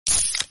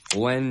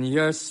When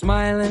you're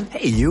smiling.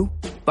 Hey, you.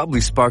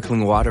 Bubbly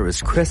sparkling water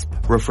is crisp,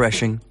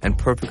 refreshing, and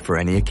perfect for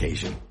any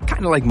occasion.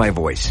 Kind of like my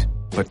voice,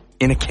 but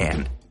in a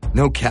can.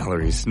 No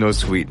calories, no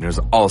sweeteners,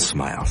 all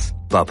smiles.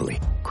 Bubbly.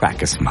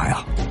 Crack a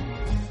smile.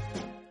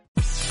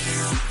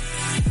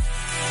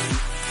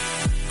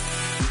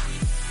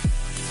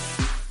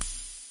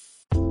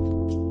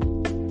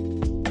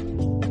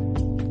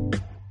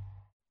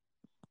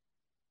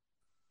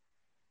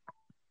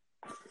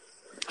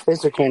 Hey,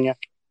 Sir Kenya.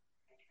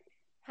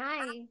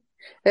 Hi,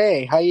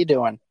 Hey, how you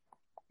doing?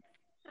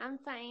 I'm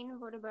fine.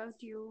 What about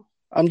you?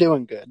 I'm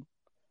doing good.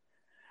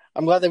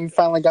 I'm glad that we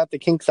finally got the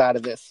kinks out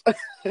of this.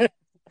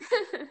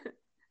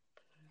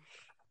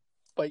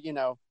 But,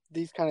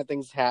 these kind of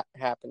things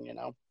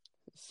happen,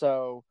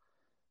 So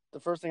the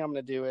first thing I'm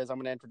going to do is I'm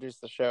going to introduce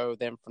the show.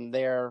 Then from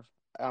there,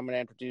 I'm going to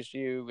introduce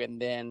you,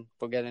 and then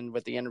we'll get in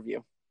with the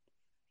interview.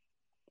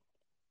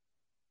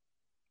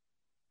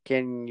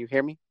 Can you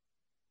hear me?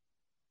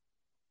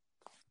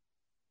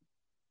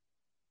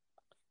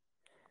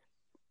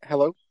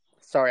 Hello?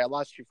 Sorry, I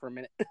lost you for a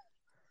minute.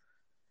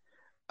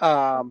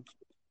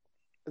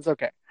 It's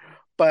okay.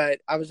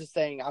 But I was just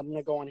saying, I'm going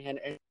to go on ahead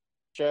and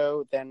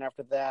show. Then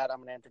after that, I'm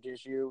going to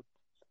introduce you,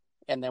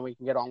 and then we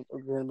can get on.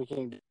 Then we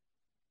can.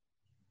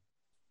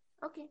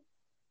 Okay.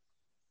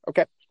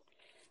 Okay.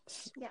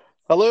 Yeah.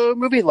 Hello,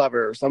 movie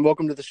lovers, and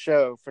welcome to the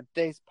show. For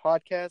today's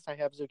podcast, I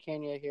have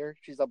Zukania here.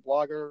 She's a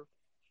blogger,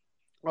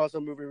 also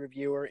a movie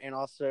reviewer, and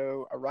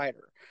also a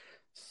writer.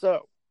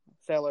 So,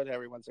 say hello to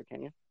everyone,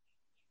 Zukania.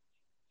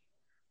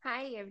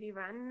 Hi,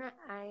 everyone.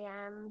 I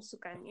am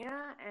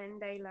Sukanya,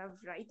 and I love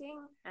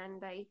writing.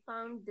 And I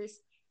found this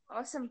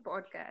awesome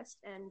podcast,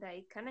 and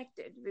I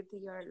connected with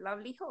your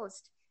lovely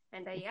host.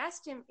 And I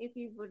asked him if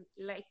he would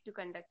like to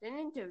conduct an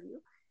interview,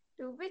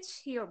 to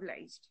which he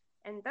obliged.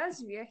 And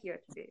thus, we are here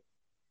today.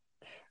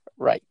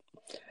 Right.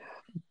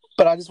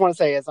 But I just want to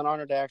say it's an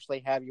honor to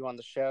actually have you on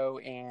the show,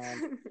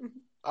 and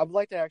I would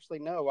like to actually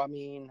know,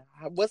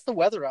 what's the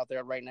weather out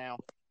there right now?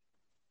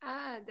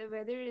 The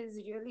weather is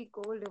really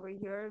cold over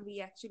here.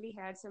 We actually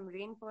had some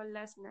rainfall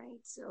last night,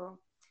 so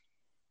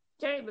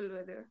terrible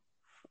weather.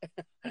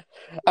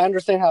 I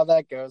understand how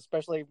that goes,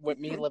 especially with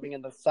me living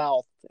in the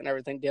South and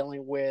everything,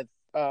 dealing with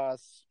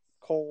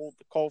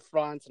cold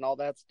fronts and all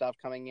that stuff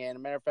coming in. As a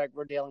matter of fact,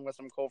 we're dealing with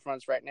some cold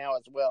fronts right now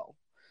as well.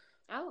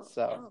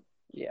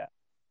 Yeah.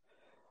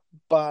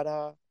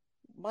 But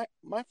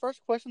my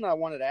first question that I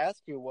wanted to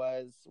ask you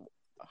was,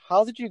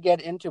 how did you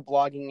get into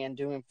blogging and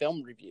doing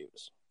film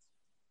reviews?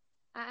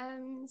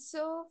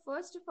 So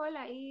first of all,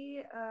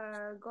 I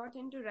got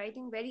into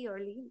writing very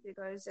early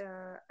because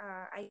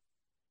I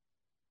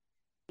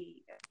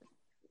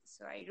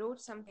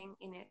wrote something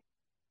in it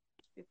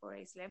before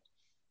I slept,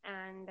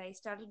 and I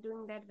started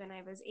doing that when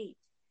I was 8,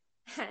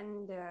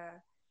 and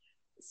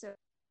so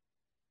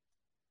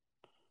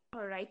a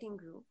writing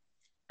group,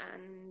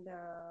 and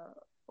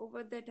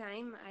over the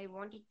time I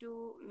wanted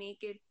to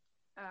make it,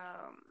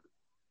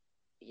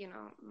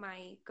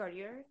 my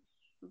career,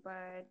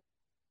 but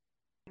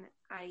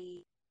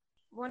I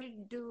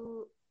wanted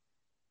to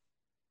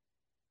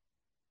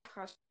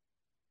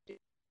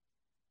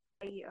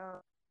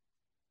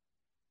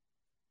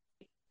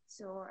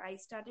so I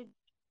started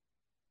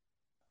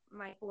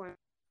my poem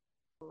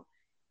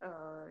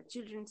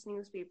children's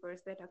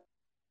newspapers that are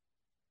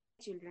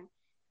children,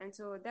 and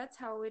so that's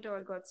how it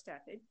all got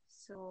started.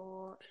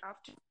 So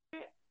after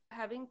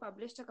having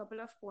published a couple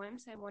of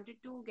poems, I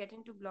wanted to get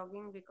into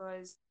blogging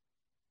because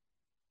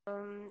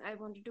I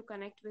wanted to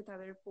connect with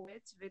other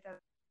poets,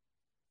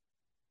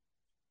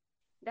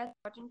 that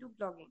got into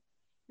blogging.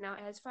 Now,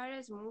 as far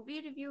as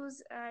movie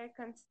reviews are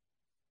concerned,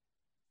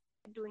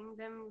 doing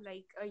them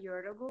like a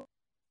year ago,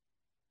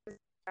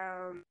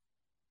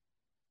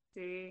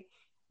 they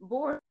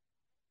bored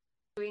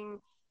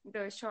doing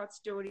the short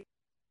story.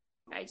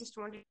 I just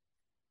wanted,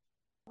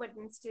 but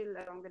then still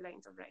along the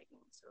lines of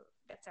writing. So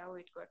that's how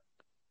it got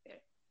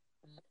there.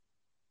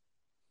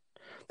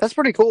 That's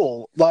pretty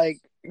cool.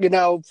 Like,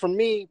 for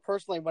me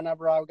personally,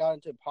 whenever I got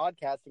into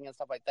podcasting and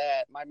stuff like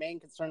that, my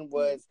main concern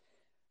was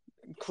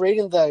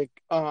creating the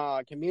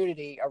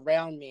community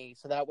around me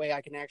so that way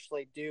I can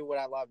actually do what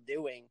I love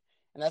doing.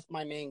 And that's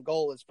my main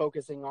goal, is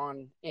focusing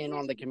on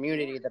the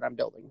community that I'm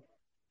building.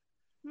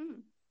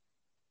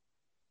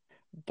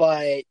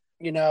 But,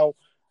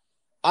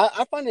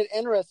 I find it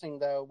interesting,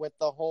 though, with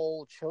the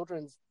whole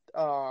children's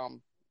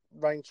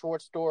writing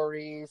short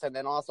stories, and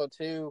then also,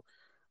 too,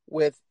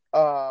 with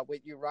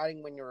you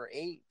writing when you were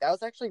 8. That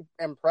was actually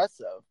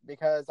impressive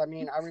because, I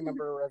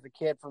remember as a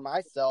kid for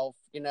myself,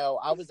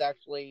 I was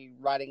actually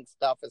writing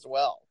stuff as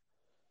well.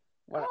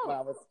 When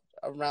I was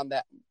around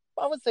that,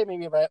 I would say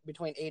maybe about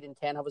between 8 and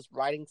 10, I was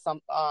writing some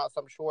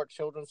short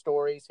children's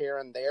stories here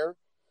and there,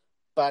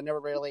 but I never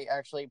really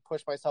actually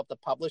pushed myself to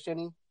publish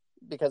any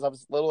because I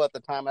was little at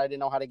the time and I didn't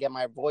know how to get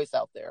my voice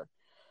out there,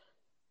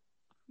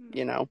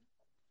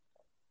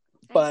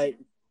 But,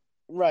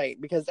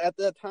 right, because at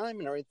the time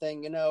and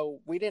everything,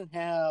 we didn't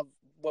have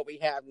what we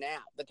have now.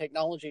 The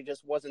technology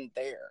just wasn't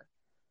there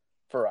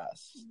for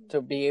us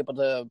to be able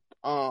to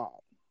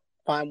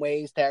find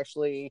ways to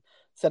actually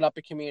set up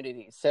a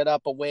community, set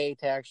up a way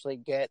to actually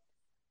get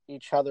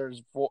each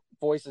other's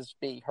voices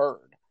be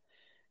heard.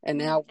 And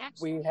now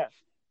Actually, we have.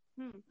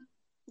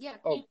 yeah.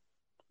 Oh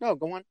no,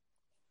 go on.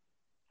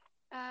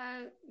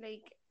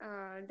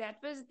 That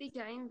was the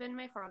time when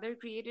my father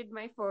created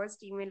my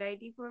first email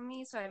ID for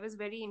me. So I was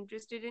very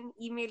interested in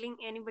emailing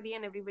anybody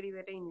and everybody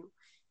that I knew.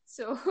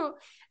 So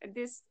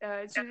this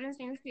children's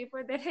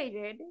newspaper that I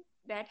read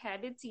that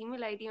had its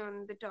email ID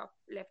on the top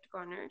left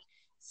corner.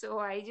 So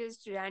I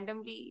just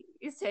randomly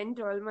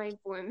sent all my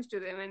poems to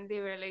them, and they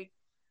were like,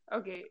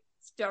 "Okay,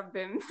 stop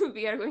them.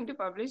 We are going to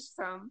publish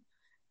some,"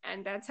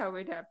 and that's how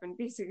it happened,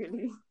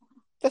 basically.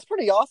 That's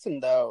pretty awesome,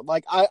 though.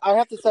 Like, I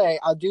have to say,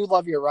 I do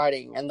love your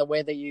writing and the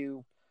way that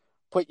you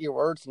put your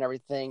words and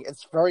everything.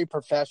 It's very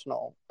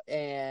professional.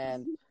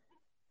 And,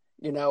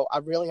 I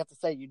really have to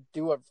say, you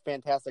do a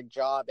fantastic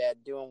job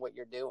at doing what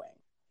you're doing.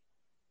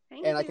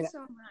 Thank you so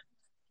much.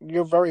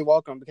 You're very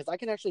welcome, because I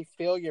can actually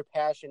feel your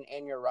passion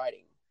in your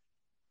writing.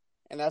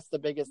 And that's the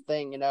biggest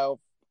thing,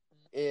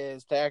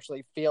 is to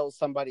actually feel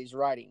somebody's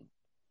writing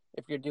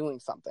if you're doing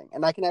something.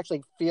 And I can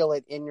actually feel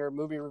it in your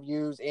movie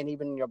reviews and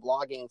even in your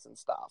bloggings and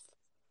stuff.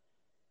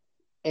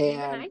 Even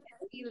I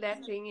can feel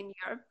that thing in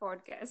your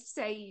podcasts.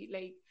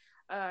 I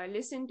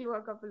listened to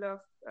a couple of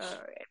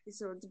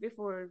episodes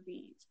before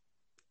we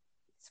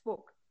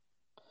spoke.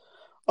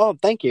 Oh,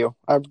 thank you.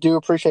 I do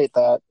appreciate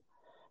that,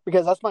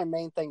 because that's my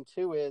main thing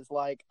too. Is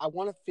like, I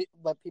want to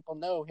let people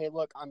know, hey,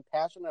 look, I'm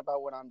passionate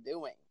about what I'm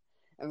doing,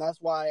 and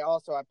that's why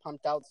also I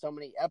pumped out so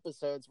many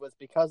episodes, was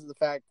because of the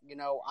fact,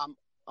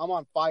 I'm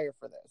on fire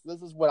for this.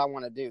 This is what I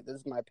want to do. This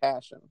is my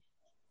passion.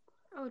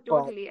 Oh,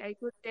 totally. I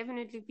could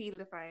definitely feel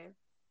the fire.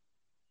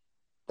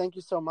 Thank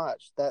you so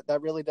much.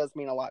 That really does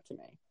mean a lot to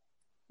me.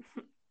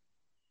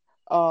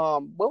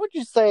 What would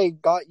you say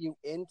got you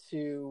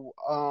into?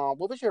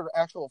 What was your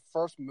actual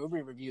first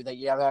movie review that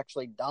you have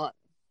actually done?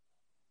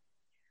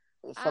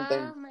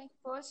 My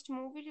first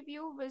movie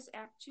review was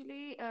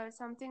actually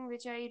something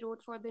which I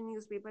wrote for the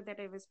newspaper that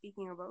I was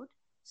speaking about.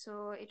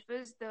 So it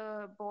was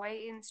The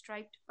Boy in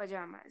Striped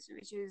Pajamas,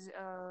 which is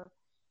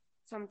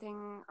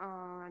something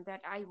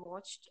that I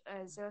watched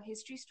as a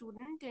history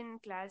student in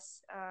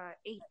class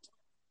 8.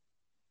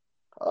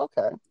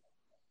 Okay.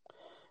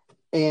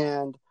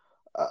 And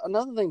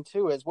another thing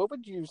too is, what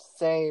would you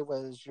say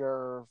was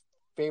your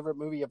favorite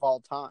movie of all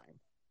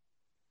time?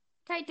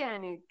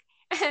 Titanic.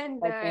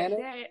 And Titanic?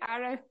 there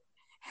are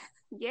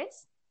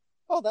yes.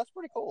 Oh, that's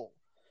pretty cool.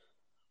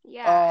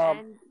 Yeah.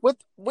 And what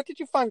did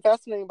you find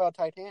fascinating about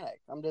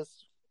Titanic? I'm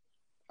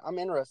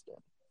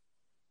interested.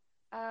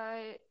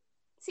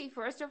 See,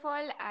 first of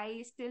all,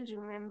 I still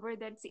remember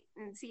that.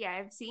 See,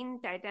 I've seen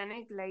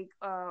Titanic like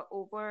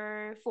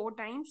over 4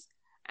 times,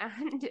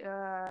 and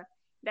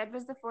that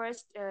was the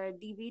first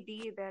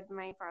DVD that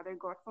my father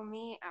got for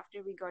me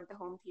after we got the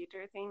home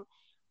theater thing,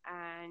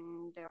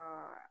 and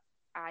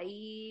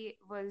I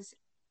was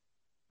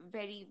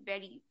very,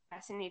 very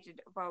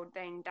fascinated about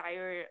the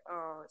entire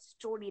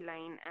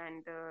storyline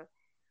and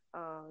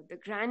the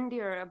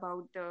grandeur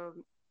about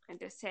the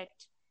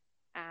set.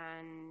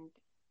 And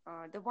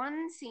the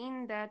one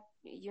scene that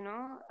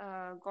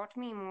got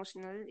me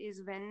emotional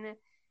is when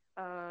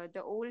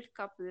the old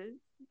couple,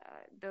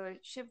 the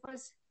ship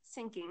was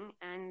sinking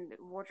and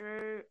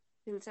water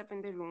fills up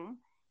in the room,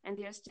 and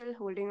they are still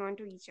holding on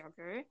to each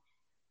other.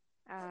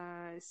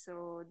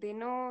 So they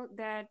know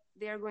that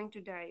they are going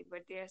to die,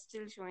 but they are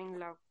still showing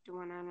love to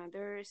one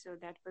another. So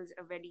that was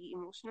a very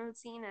emotional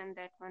scene, and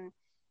that one,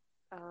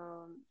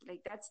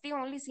 that's the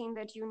only scene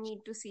that you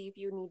need to see if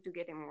you need to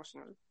get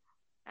emotional.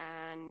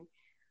 And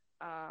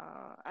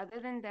other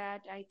than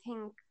that, I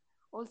think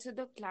also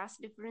the class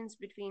difference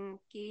between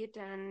Kate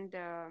and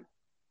her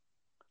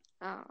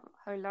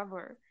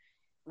lover.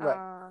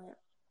 Right.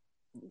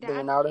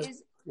 That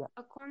is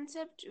a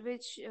concept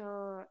which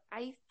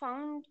I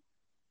found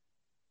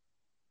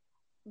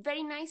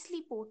very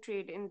nicely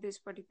portrayed in this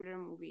particular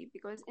movie,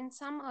 because in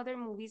some other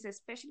movies,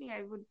 especially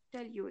I would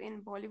tell you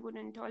in Bollywood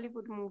and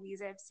Tollywood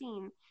movies, I've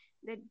seen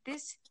that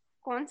this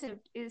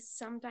concept is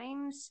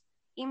sometimes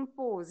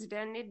imposed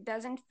and it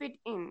doesn't fit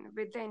in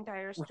with the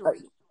entire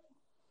story.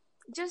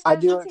 Just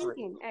doesn't sink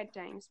in at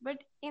times.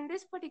 But in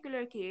this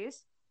particular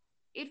case,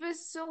 it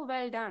was so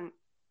well done.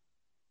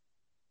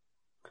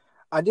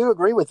 I do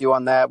agree with you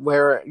on that,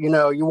 where, you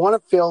want to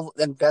feel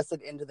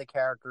invested into the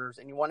characters,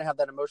 and you want to have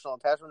that emotional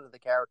attachment to the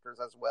characters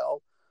as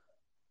well.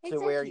 Exactly.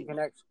 To where you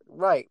can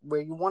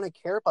where you want to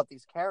care about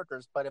these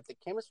characters, but if the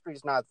chemistry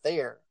is not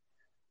there,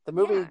 the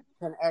movie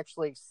can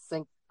actually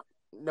sink,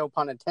 no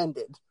pun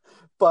intended.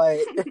 But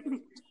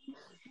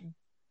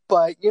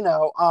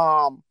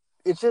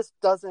it just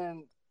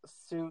doesn't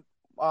suit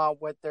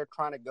what they're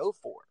trying to go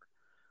for.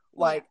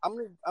 Like, I'm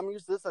gonna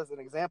use this as an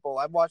example.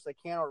 I watched the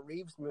Keanu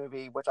Reeves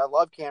movie, which I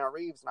love Keanu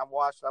Reeves, and I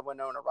watched a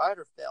Winona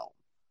Ryder film.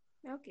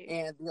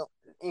 Okay.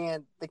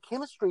 And the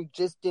chemistry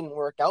just didn't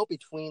work out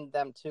between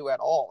them two at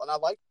all. And I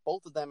liked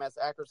both of them as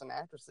actors and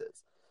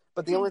actresses.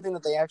 But the only thing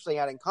that they actually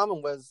had in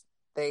common was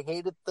they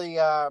hated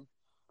the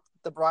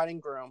bride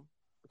and groom,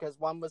 because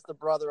one was the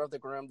brother of the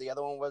groom, the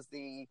other one was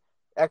the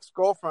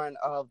ex-girlfriend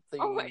of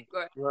Oh my the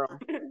god. room.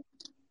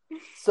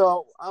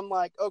 So I'm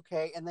like,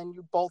 okay, and then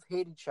you both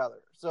hate each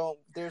other. So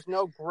there's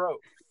no growth.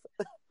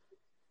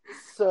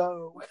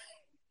 So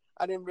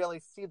I didn't really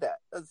see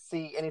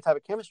any type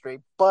of chemistry.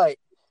 But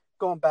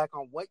going back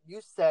on what you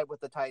said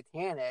with the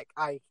Titanic,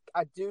 I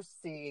do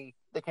see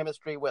the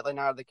chemistry with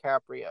Leonardo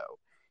DiCaprio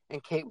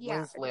and Kate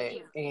Yeah,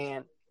 Winslet, yeah.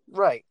 and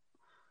right,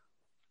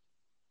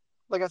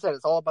 like I said,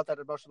 it's all about that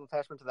emotional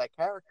attachment to that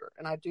character,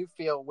 and I do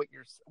feel what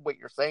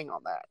you're saying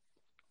on that.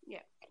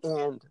 Yeah.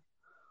 And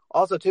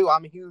also too,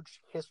 I'm a huge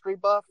history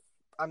buff.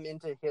 I'm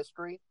into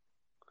history,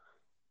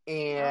 Oh,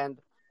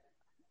 and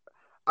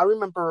I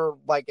remember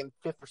like in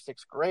fifth or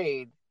sixth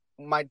grade,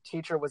 my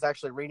teacher was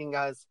actually reading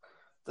us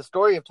the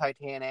story of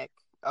Titanic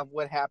of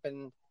what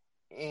happened,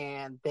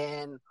 and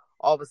then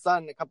all of a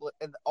sudden,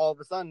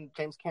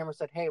 James Cameron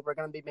said, "Hey, we're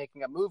going to be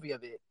making a movie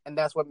of it," and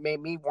that's what made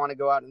me want to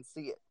go out and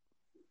see it.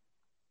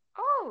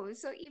 oh,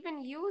 so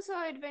even you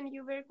saw it when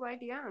you were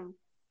quite young.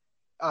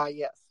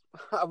 Yes,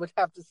 I would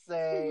have to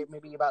say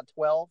maybe about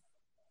 12.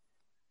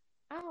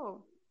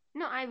 Oh,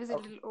 no, I was a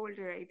Or little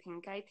older, I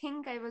think. I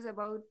think I was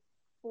about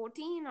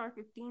 14 or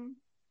 15.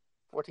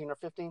 14 or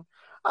 15.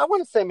 I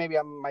want to say maybe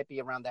I might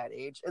be around that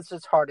age. It's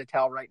just hard to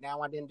tell right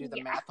now. I didn't do the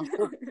Yeah. math,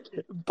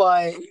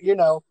 but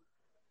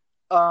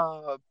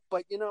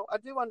I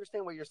do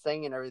understand what you're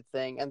saying and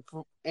everything.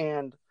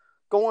 And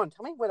go on,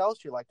 tell me what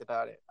else you liked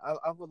about it.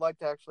 I would like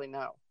to actually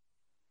know.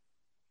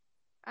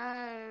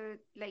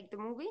 Like the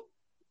movie?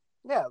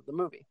 Yeah, the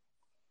movie.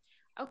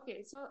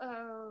 Okay, so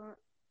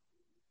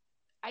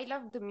I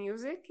love the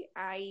music.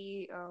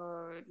 I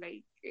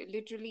like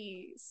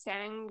literally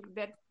sang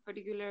that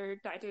particular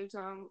title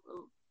song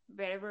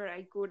wherever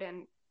I could,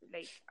 and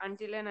like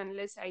until and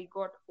unless I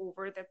got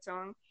over that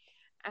song.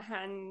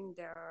 And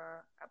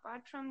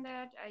apart from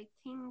that, I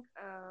think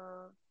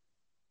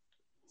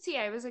see,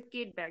 I was a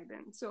kid back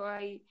then, so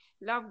I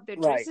loved the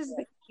Right, dresses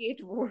that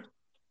Kate wore.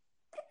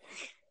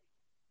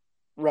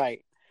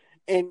 right.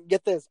 And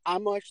get this,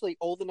 I'm actually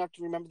old enough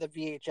to remember the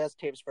VHS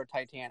tapes for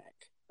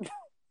Titanic.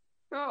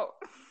 Oh.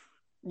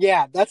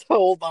 Yeah, that's how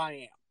old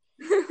I am.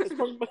 It's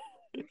from,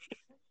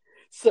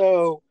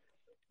 so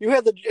you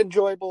had the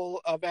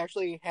enjoyable of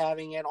actually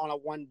having it on a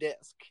one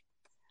disc.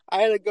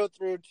 I had to go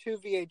through two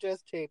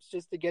VHS tapes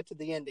just to get to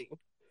the ending.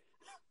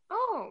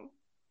 Oh.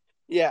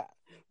 Yeah,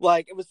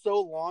 like it was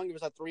so long. It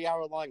was a 3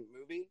 hour long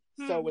movie.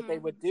 So what they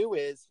Hmm. would do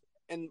is,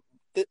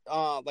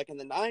 like in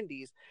the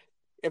 '90s,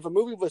 if a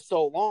movie was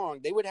so long,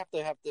 they would have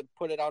to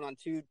put it out on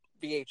two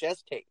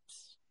VHS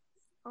tapes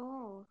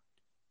Oh.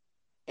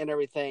 and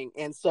everything.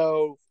 And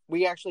so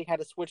we actually had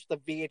to switch the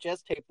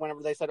VHS tape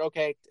whenever they said,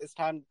 "Okay, it's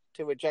time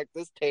to eject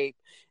this tape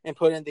and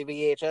put in the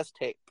VHS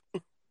tape."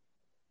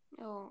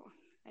 Oh.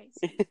 I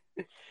see.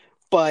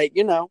 But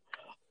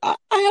I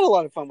had a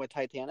lot of fun with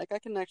Titanic. I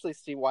can actually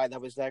see why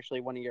that was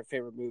actually one of your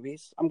favorite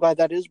movies. I'm glad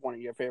that is one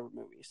of your favorite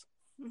movies.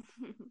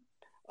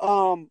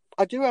 I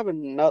do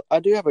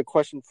have a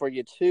question for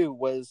you too.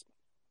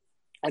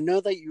 I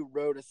know that you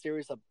wrote a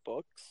series of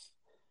books,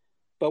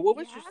 but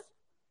Yeah.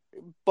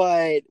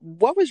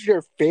 what was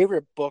your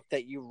favorite book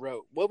that you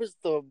wrote? What was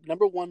the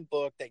number one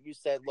book that you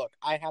said, "Look,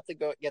 I have to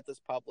go get this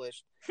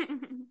published.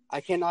 I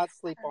cannot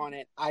sleep on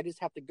it. I just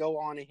have to go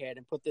on ahead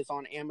and put this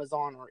on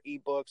Amazon or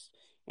ebooks,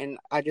 and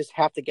I just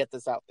have to get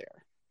this out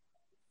there."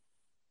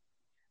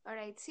 All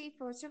right. See,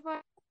 first of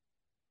all,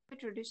 the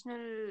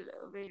traditional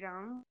way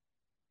around.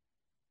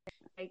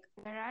 Like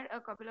there are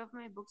a couple of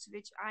my books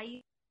which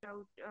I put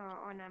out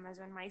on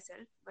Amazon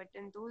myself, but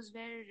then those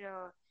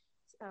were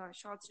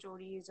short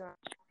stories or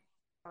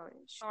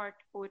short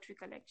poetry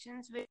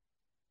collections which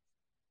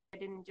I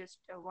did in just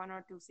one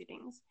or two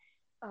sittings.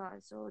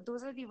 So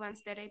those are the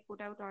ones that I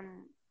put out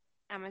on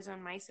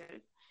Amazon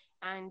myself,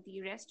 and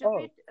the rest of Oh,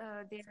 it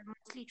they are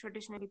mostly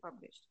traditionally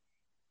published.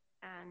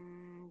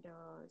 And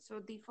so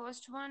the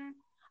first one,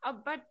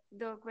 but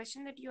the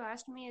question that you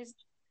asked me is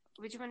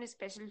which one is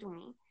special to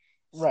me.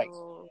 right.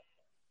 So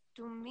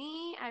to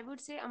me, I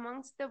would say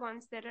amongst the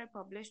ones that are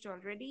published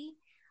already,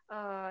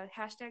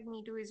 hashtag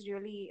Me Too is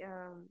really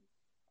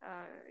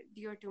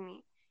dear to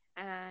me.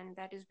 And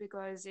that is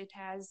because it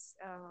has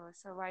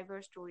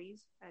survivor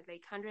stories,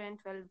 like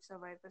 112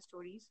 survivor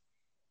stories.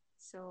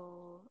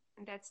 So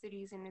that's the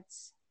reason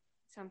it's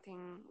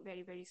something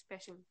very, very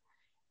special.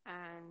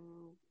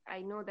 And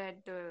I know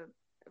that the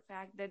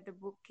fact that the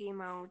book came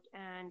out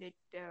and it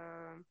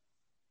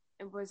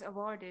was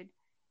awarded,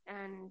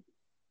 and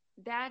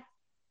that,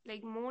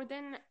 like, more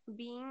than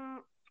being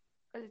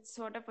a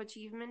sort of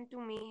achievement to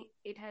me,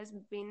 it has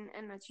been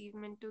an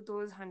achievement to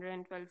those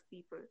 112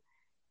 people,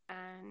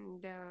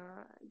 and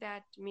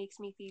that makes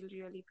me feel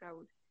really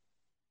proud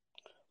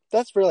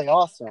That's really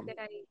awesome. that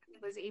I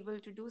was able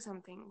to do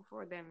something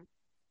for them.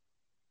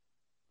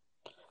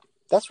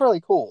 That's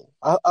really cool.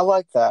 I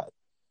like that.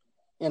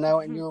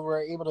 And you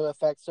were able to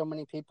affect so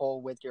many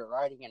people with your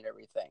writing and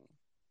everything.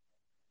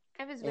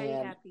 I was very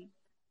And happy.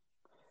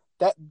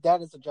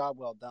 that is a job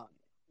well done.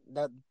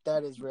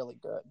 That is really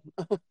good.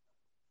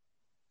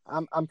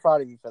 I'm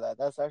proud of you for that.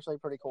 That's actually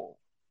pretty cool.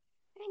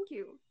 Thank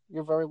you.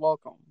 You're very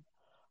welcome.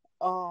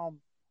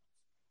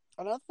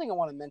 another thing I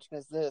want to mention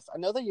is this. I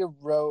know that you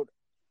wrote,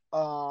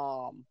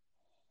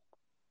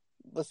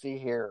 let's see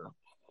here,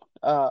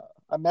 a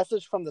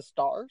message from the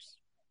stars.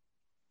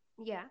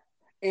 Yeah.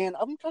 And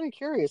I'm kind of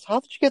curious, how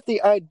did you get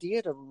the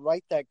idea to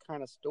write that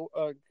kind of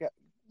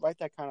write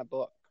that kind of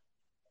book?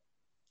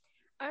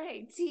 All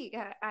right. See,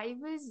 I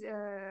was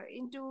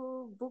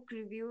into book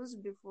reviews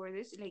before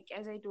this. Like,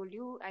 as I told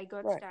you, I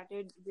got Right.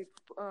 started with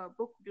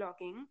book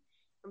blogging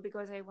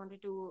because I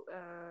wanted to,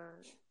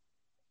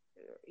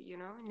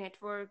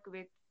 network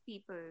with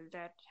people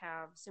that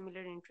have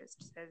similar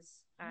interests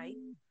as I.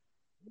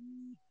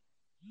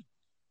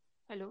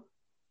 Hello.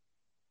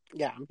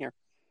 Yeah, I'm here.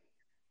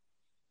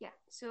 Yeah,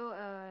 so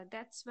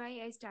that's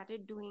why I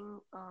started doing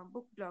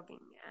book blogging.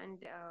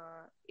 And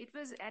it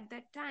was at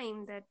that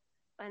time that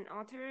an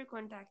author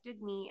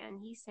contacted me and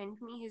he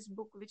sent me his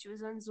book, which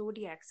was on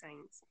zodiac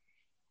signs.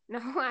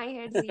 Now, I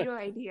had zero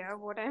idea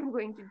what I'm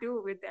going to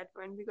do with that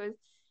one because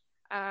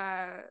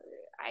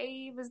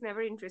I was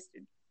never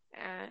interested.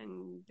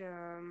 And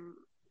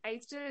I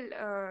still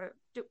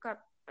took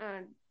up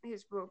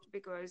his book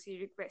because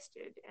he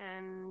requested.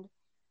 And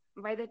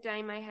by the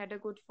time I had a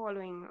good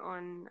following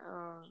on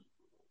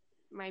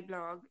my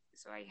blog,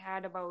 so I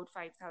had about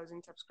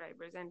 5,000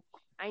 subscribers, and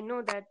I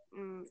know that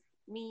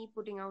me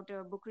putting out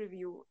a book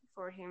review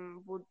for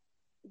him would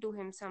do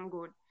him some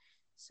good.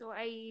 So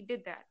I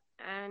did that,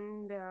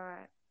 and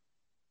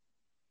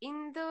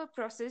in the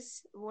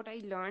process, what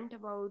I learned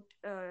about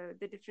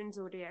the different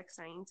zodiac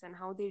signs and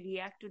how they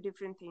react to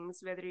different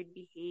things, whether it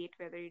be hate,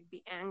 whether it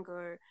be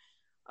anger,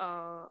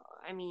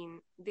 I mean,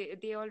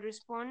 they all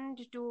respond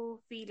to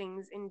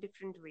feelings in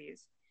different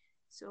ways.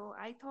 So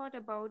I thought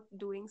about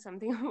doing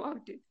something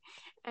about it,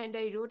 and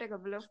I wrote a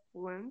couple of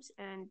poems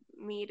and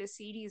made a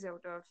series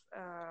out of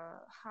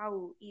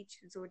how each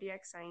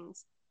zodiac sign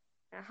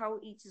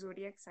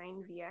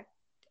react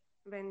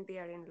when they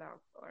are in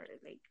love, or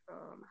like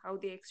how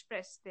they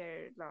express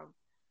their love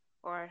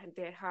or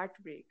their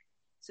heartbreak.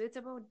 So it's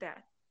about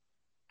that.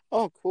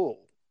 Oh,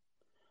 cool.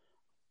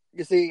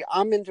 You see,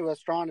 I'm into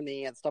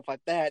astronomy and stuff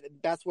like that.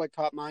 That's what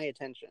caught my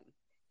attention.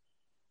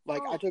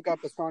 Like, I Oh, took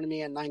up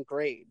astronomy in ninth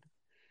grade.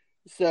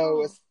 So,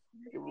 oh, it's,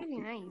 that's really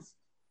nice.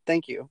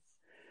 thank you.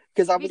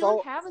 Because I We was don't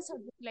all, have a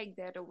subject like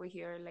that over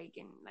here, like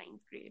in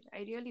ninth grade. I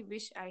really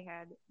wish I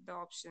had the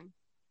option.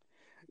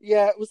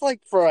 yeah, it was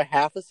like for a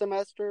half a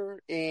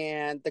semester.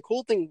 And the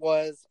cool thing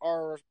was,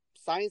 our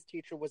science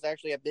teacher was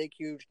actually a big,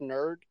 huge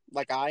nerd,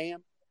 like I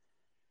am.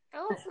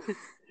 Oh,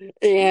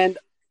 And,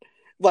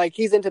 like,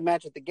 he's into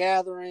Magic the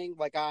Gathering,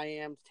 like I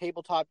am,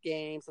 tabletop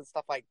games and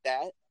stuff like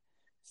that.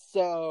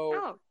 So,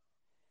 oh,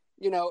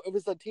 it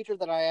was a teacher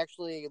that I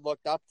actually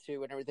looked up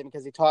to and everything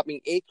because he taught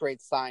me eighth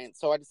grade science.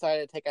 So I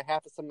decided to take a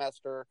half a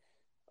semester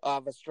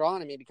of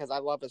astronomy because I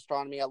love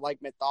astronomy. I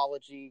like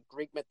mythology,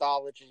 Greek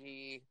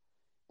mythology,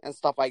 and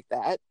stuff like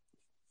that.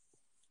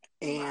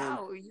 And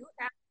wow, you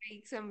have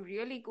like some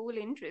really cool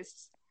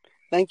interests.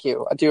 thank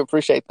you. I do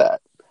appreciate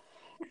that.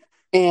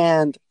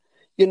 And,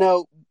 you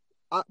know,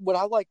 what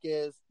I like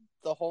is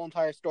the whole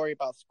entire story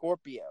about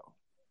Scorpio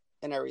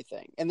and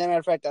everything. And then, matter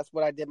of fact, that's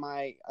what I did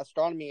my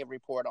astronomy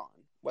report on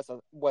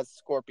was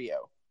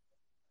Scorpio.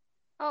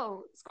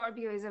 Oh,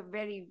 Scorpio is a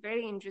very,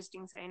 very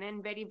interesting sign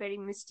and very, very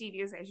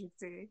mysterious, I should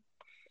say.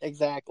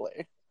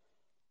 Exactly.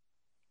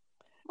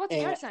 What's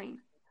your And sign?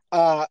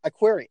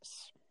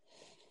 Aquarius.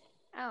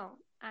 Oh,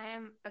 I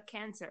am a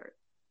Cancer.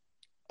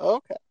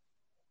 Okay.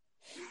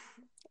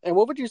 And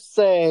what would you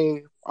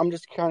say? I'm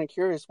just kind of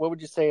curious. What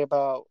would you say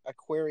about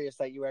Aquarius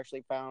that you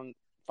actually find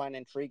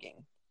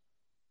intriguing?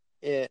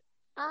 It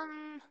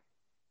Um,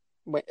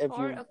 if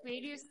for you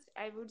Aquarius,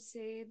 I would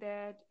say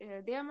that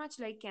they are much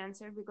like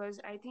Cancer because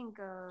I think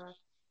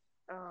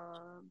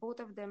both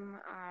of them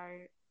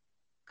are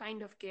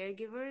kind of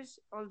caregivers,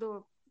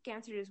 although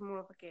Cancer is more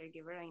of a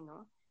caregiver, I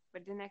know.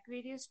 But then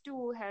Aquarius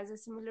too has a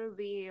similar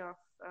way of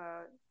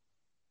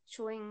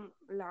showing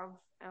love,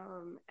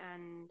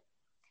 and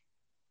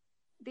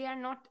they are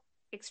not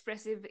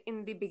expressive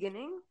in the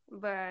beginning,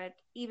 but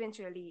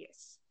eventually,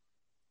 yes.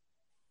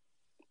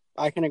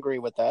 I can agree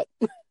with that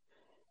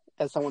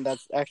as someone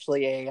that's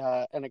actually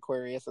a an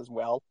Aquarius as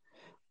well.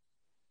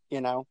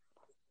 You know,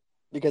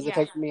 because it Yeah,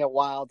 takes me a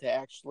while to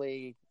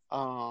actually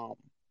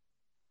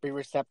be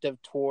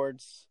receptive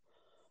towards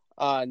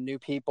new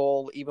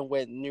people, even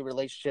with new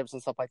relationships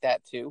and stuff like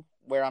that too.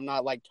 Where I'm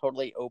not like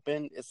totally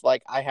open. It's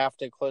like I have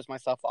to close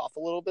myself off a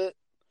little bit.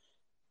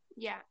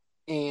 yeah,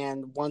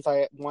 And once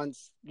I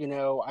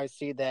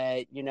see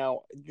that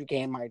you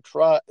gain my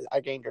trust, I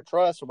gained your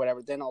trust or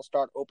whatever, then I'll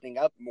start opening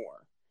up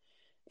more.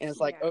 And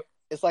yeah.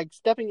 it's like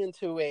stepping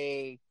into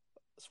a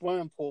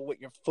swimming pool with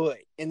your foot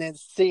and then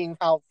seeing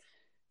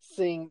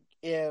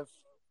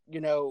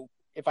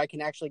if I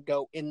can actually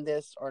go in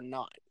this or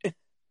not.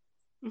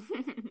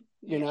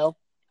 you Yes, know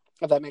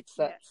if that makes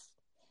yeah, sense.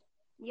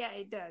 yeah,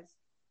 it does.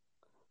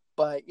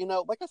 But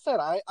like I said,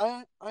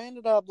 I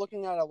ended up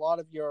looking at a lot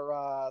of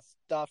your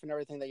stuff and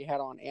everything that you had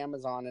on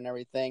Amazon and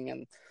everything,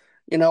 and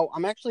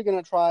I'm actually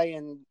gonna try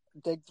and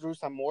dig through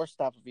some more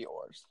stuff of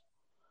yours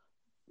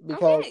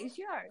because Okay,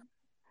 sure.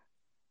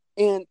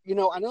 And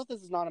I know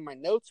this is not in my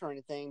notes or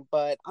anything,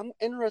 but I'm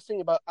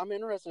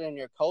interested in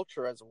your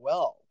culture as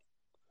well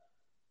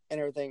and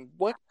everything.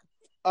 What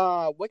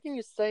can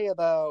you say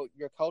about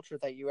your culture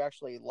that you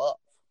actually love?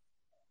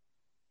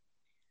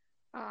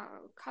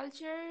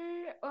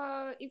 Culture,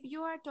 if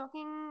you are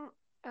talking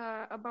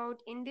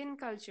about Indian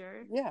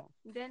culture, Yeah.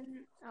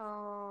 then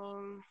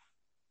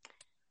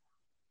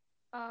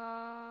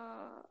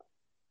uh,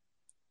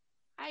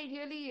 I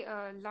really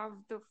love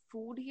the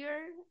food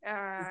here,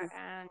 Hmm.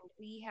 and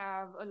we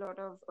have a lot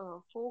of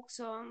folk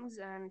songs,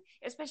 and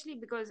especially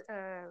because,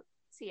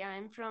 see,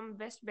 I'm from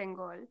West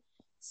Bengal,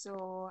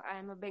 so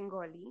I'm a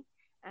Bengali,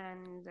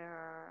 and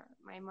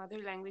my mother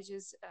language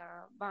is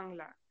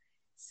Bangla.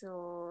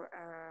 So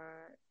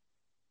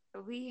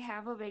we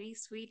have a very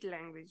sweet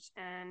language,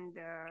 and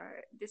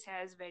this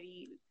has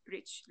very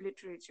rich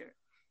literature.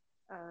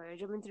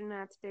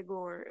 Rabindranath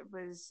Tagore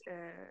was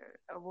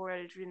a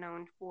world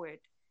renowned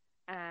poet.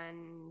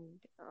 And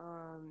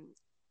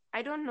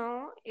I don't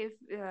know if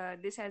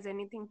this has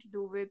anything to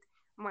do with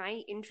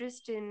my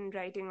interest in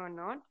writing or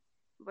not,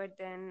 but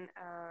then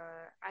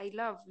I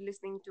love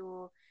listening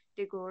to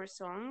Tagore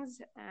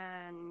songs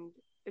and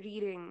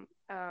reading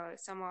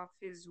some of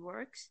his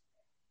works.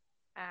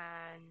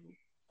 And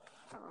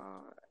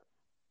uh,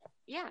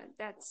 yeah,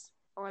 that's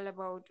all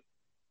about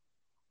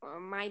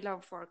my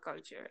love for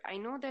culture. I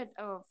know that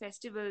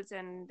festivals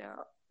and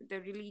the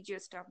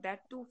religious stuff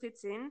that too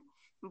fits in,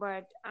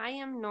 but I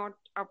am not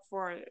up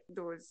for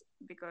those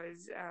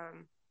because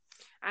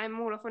I'm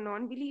more of a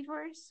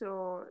non-believer.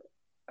 So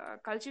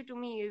culture to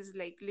me is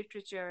like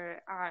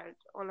literature, art,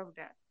 all of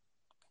that.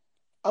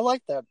 I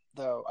like that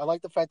though. I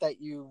like the fact that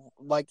you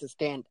like to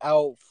stand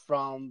out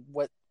from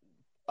what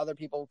other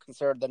people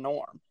consider the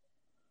norm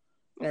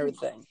and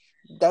everything.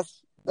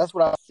 That's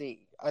what I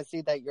see. I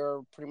see that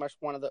you're pretty much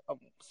one of the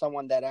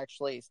someone that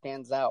actually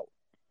stands out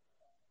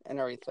and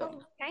everything.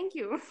 Oh, thank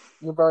you.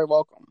 You're very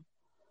welcome.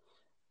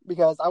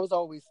 Because I was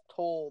always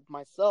told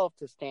myself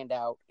to stand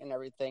out and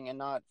everything and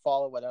not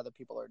follow what other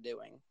people are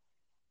doing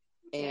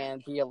Yeah.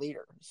 and be a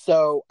leader.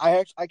 So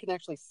I can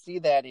actually see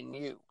that in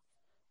you,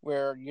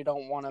 where you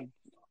don't want to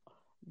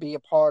be a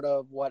part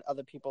of what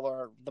other people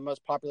are the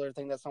most popular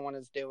thing that someone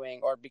is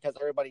doing, or because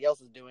everybody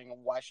else is doing,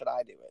 why should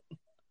I do it?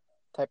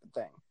 Type of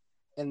thing.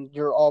 And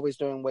you're always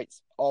doing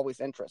what's always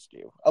interests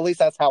you. At least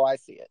that's how I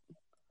see it.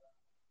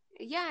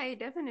 Yeah, I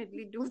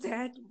definitely do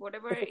that.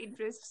 Whatever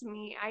interests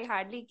me, I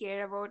hardly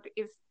care about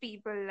if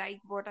people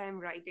like what I'm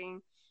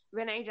writing.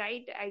 When I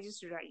write, I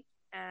just write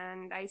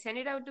and I send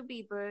it out to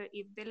people.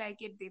 If they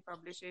like it, they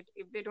publish it.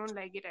 If they don't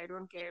like it, I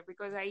don't care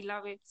because I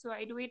love it. So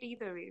I do it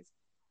either ways.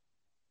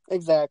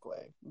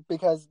 Exactly.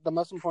 Because the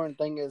most important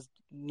thing is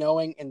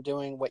knowing and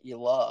doing what you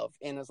love.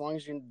 And as long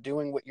as you're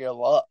doing what you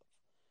love,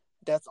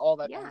 that's all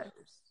that Yeah.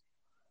 matters,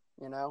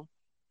 you know?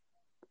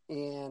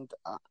 And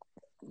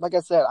like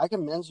I said, I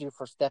commend you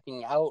for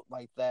stepping out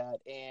like that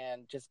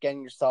and just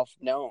getting yourself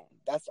known.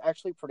 That's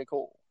actually pretty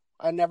cool.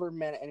 I never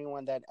met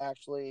anyone that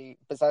actually,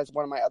 besides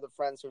one of my other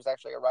friends who's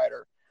actually a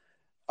writer,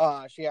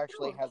 she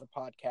actually Oh, has a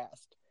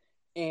podcast.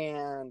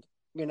 And,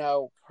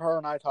 her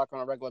and I talk on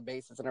a regular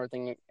basis and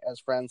everything as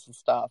friends and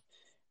stuff.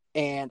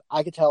 And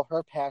I could tell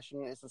her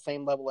passion is the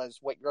same level as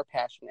what your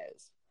passion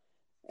is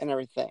and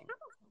everything.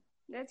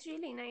 that's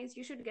really nice.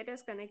 You should get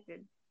us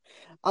connected.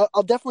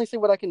 I'll definitely see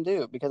what I can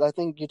do because I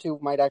think you two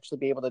might actually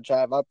be able to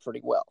jive up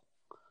pretty well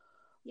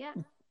Yeah.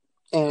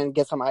 and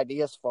get some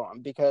ideas for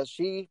him because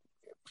she's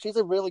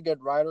a really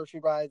good writer. She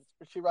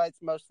writes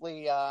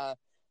mostly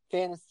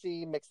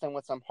fantasy mixed in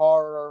with some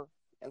horror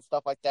and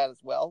stuff like that as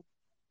well.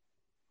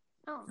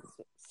 Oh,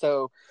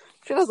 So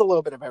she does a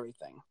little bit of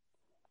everything.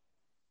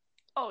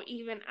 oh,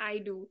 even I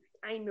do.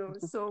 I know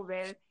so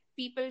well.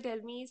 People tell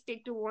me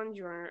stick to one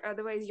genre,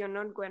 otherwise you're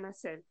not gonna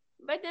sell.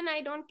 But then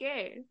I don't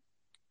care.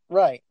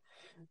 Right.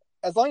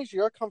 As long as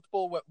you're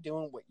comfortable with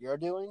doing what you're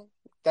doing,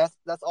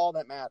 that's all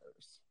that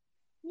matters.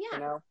 You Yeah.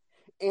 know?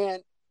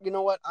 And you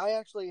know what? I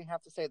actually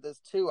have to say this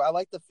too. I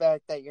like the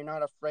fact that you're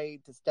not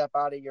afraid to step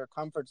out of your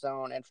comfort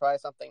zone and try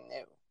something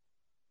new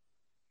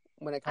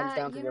when it comes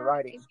down to your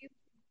writing. If you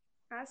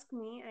ask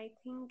me, I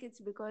think it's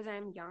because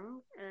I'm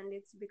young and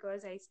it's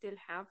because I still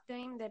have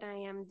time that I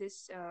am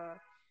this,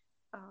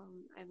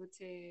 I would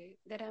say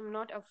that I'm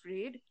not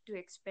afraid to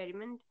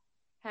experiment.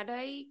 Had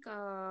I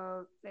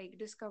like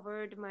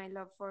discovered my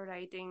love for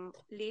writing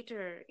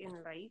later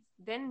in life,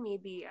 then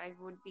maybe I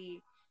would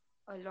be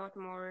a lot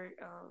more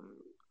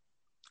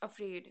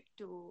afraid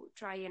to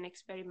try and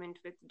experiment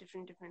with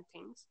different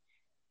things.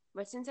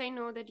 But since I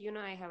know that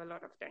I have a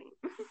lot of time,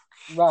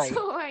 Right.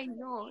 so I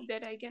know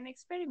that I can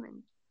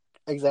experiment.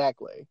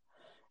 Exactly.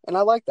 And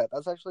I like that.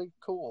 That's actually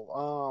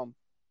cool.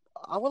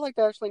 I would like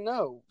to actually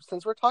know,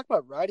 since we're talking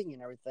about writing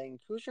and everything,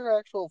 who's your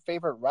actual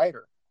favorite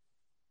writer?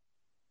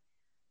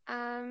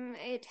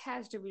 It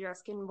has to be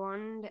Ruskin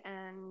Bond,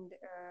 and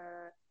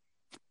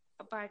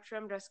apart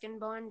from Ruskin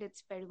Bond,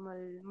 it's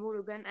Perumal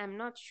Murugan. I'm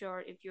not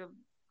sure if you've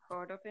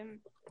heard of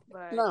him,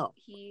 but No.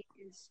 he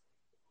is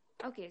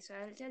okay. So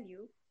I'll tell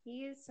you,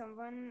 he is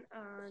someone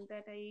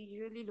that I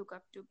really look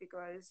up to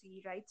because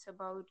he writes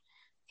about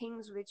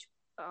things which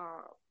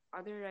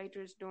other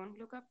writers don't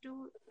look up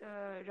to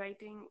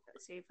writing.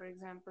 Say, for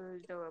example,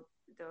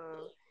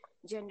 the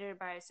gender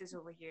biases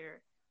over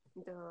here,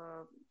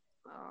 the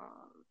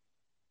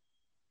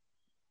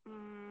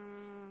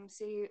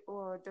say,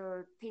 or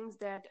the things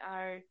that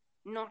are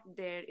not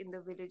there in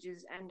the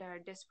villages and are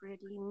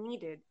desperately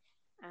needed.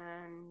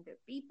 And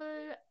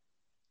people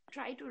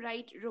try to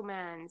write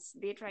romance,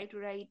 they try to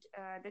write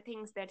the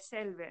things that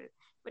sell well.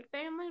 But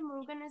Perumal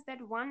Murugan is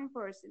that one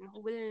person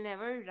who will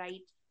never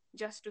write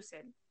just to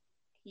sell.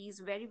 He's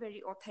very,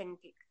 very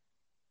authentic.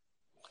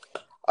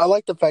 I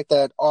like the fact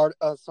that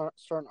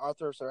certain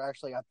authors are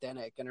actually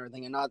authentic and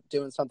everything, and not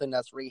doing something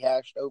that's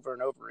rehashed over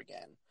and over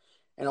again,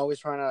 and always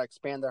trying to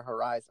expand their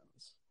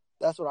horizons.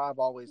 That's what I've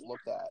always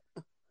looked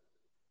at.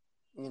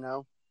 You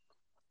know,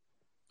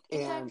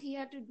 In fact, and he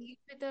had to deal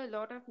with a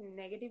lot of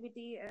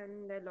negativity,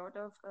 and a lot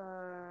of,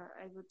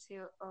 I would say,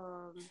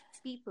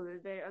 people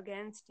were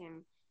against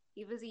him.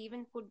 He was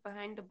even put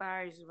behind the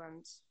bars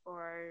once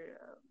for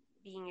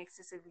being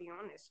excessively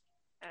honest.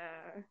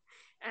 Uh,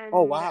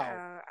 oh and wow,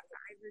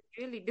 I was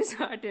really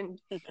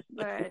disheartened.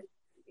 But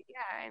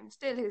yeah, I'm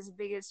still his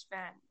biggest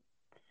fan.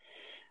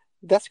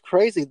 that's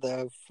crazy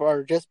though.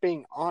 For just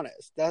being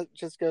honest, that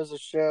just goes to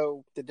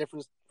show the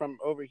difference from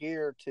over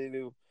here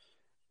to,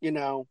 you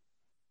know,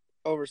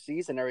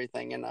 overseas and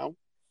everything. You know,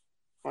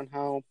 on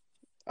how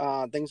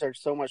things are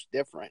so much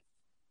different.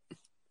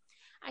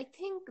 I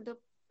think the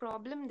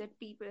problem that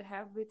people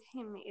have with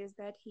him is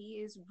that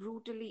he is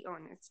brutally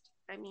honest.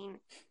 I mean,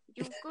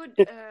 you could,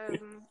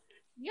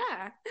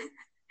 yeah.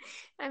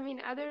 I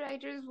mean, other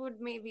writers would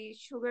maybe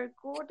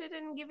sugarcoat it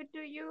and give it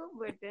to you,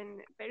 but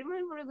then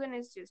Perumal Murugan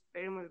is just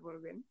Perumal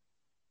Murugan.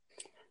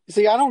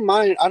 See, I don't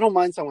mind. I don't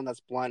mind someone that's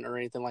blunt or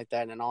anything like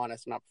that and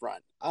honest and upfront.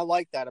 I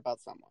like that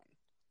about someone.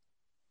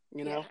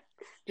 You know,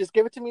 Yeah, just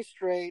give it to me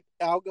straight.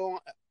 I'll go.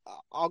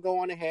 I'll go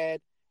on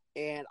ahead,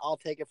 and I'll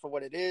take it for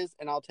what it is,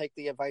 and I'll take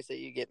the advice that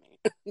you give me.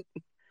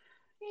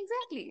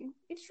 exactly.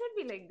 It should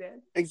be like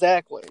that.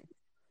 Exactly.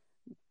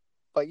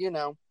 But you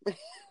know,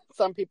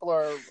 some people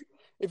are.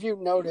 If you've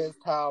noticed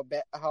how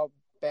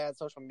bad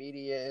social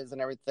media is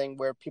and everything,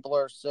 where people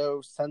are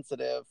so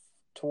sensitive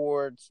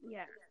towards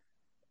Yeah,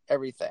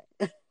 everything,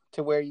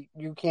 to where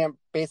you can't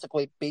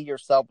basically be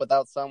yourself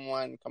without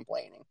someone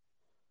complaining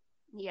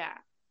yeah,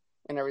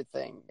 and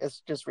everything.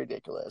 It's just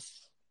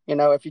ridiculous. You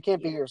know, if you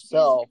can't be yeah. It is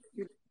yourself,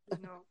 ridiculous,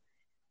 you know.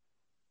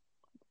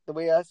 the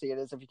way I see it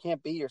is, if you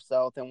can't be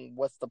yourself, then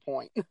what's the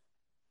point?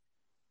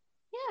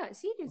 Yeah,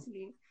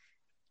 seriously.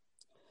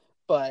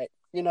 But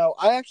you know,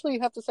 I actually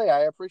have to say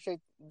I appreciate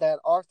that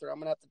author. I'm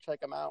gonna have to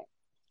check him out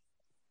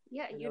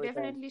Yeah, and you everything.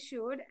 definitely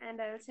should,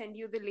 and I'll send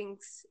you the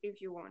links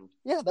if you want.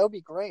 Yeah, that would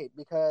be great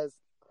because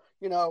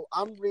you know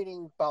I'm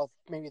reading about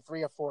maybe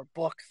 3 or 4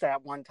 books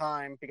at one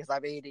time because I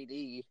have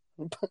ADD.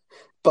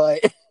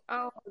 But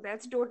Oh,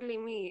 that's totally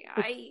me.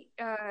 I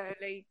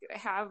like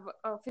have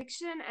a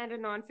fiction and a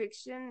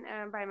non-fiction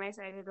by my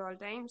side at all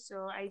times,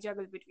 so I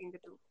juggle between the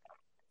two.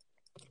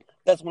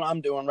 that's what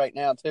I'm doing right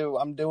now too.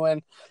 I'm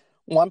doing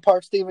one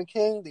part Stephen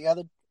King, the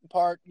other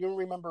part you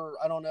remember.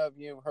 I don't know if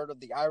you've heard of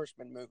the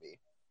Irishman movie.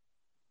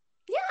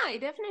 Yeah, I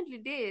definitely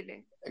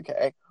did.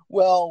 Okay.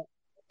 Well,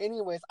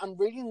 anyways, I'm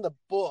reading the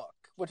book,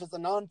 which is a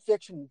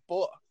nonfiction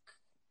book,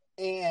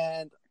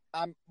 and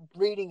I'm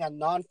reading a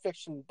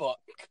nonfiction book.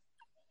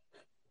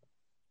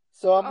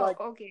 So I'm Oh, like,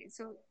 okay.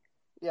 So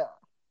yeah.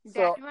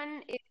 that So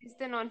one is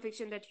the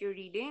non-fiction that you're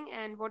reading,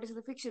 and what is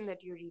the fiction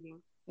that you're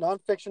reading?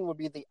 nonfiction would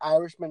be the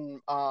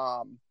Irishman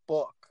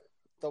book.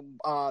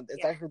 It's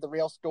Yeah. actually the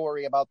real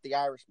story about the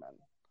Irishman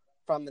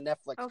from the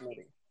Netflix Okay.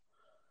 movie.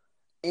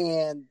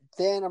 And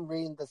then I'm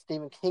reading the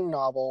Stephen King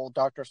novel,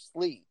 Doctor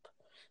Sleep.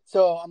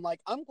 So I'm like,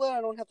 I'm glad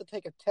I don't have to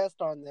take a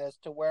test on this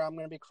to where I'm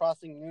going to be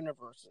crossing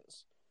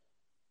universes,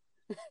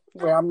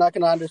 where I'm not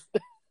going to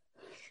understand.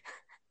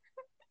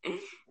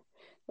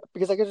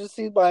 Because I could just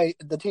see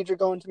the teacher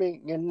going to me,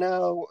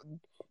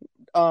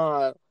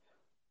 uh,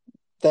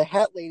 the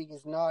hat lady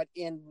is not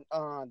in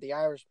the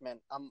Irishman.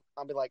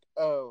 I'll be like,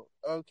 oh,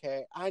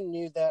 okay, I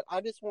knew that.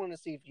 I just want to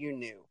see if you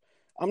knew.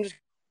 I'm just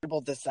gonna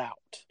dribble this out.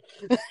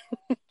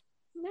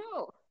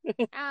 No.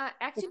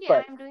 Actually,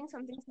 But I'm doing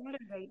something similar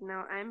right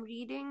now. I'm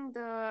reading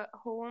The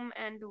Home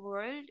and the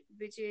World,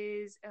 which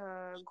is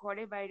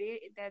Ghode Baire.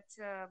 That's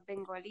a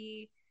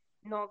Bengali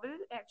novel,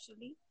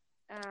 actually.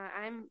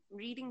 I'm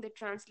reading the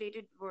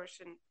translated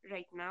version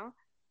right now.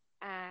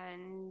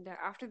 And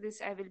after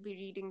this, I will be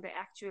reading the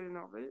actual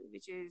novel,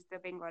 which is the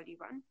Bengali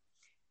one.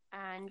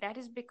 And that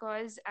is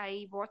because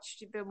I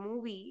watched the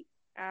movie,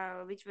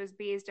 which was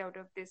based out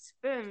of this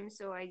film.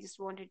 So I just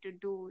wanted to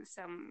do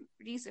some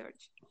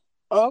research.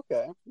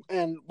 okay.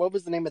 And what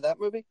was the name of that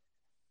movie?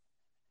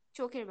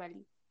 Choker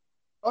Wali.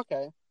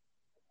 Okay.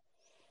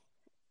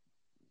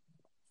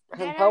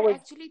 And There how are was?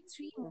 actually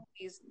three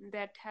movies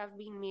that have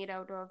been made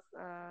out of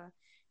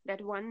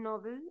that one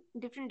novel,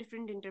 different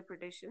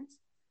interpretations.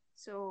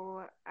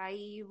 So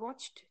I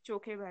watched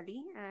Choker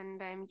Wali,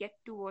 and I'm yet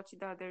to watch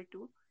the other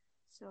two.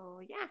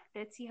 So yeah,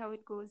 let's see how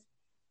it goes.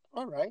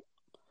 All right.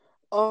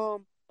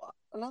 Um.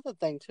 another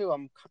thing too,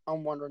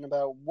 I'm wondering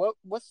about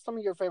what's some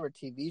of your favorite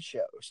TV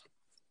shows?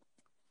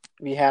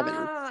 If you have any.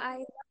 I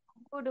love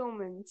Good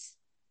Omens.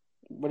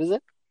 What is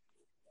it?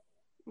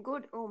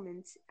 Good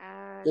Omens.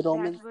 Good That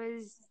Omens.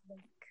 was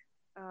like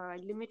a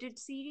limited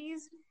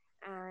series,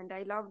 and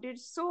I loved it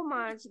so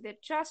much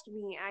that, trust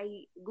me,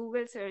 I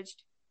Google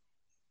searched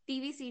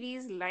TV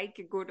series like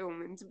Good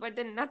Omens, but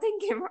then nothing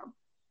came up.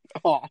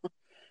 Oh,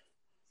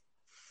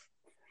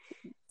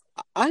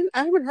 I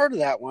haven't heard of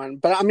that one,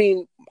 but I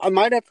mean, I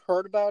might have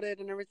heard about it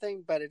and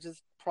everything, but it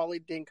just probably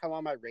didn't come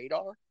on my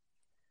radar.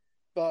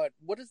 But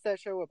what is that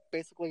show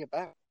basically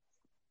about?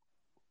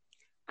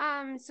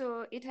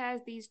 So it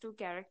has these two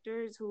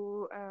characters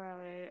who,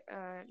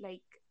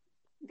 like,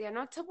 they are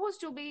not supposed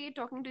to be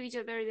talking to each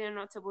other. They are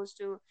not supposed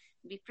to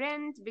be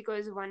friends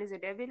because one is a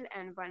devil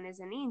and one is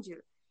an angel.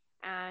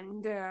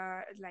 And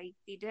like,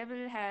 the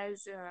devil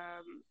has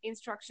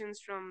instructions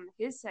from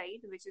his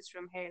side, which is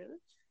from hell,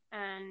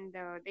 and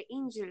the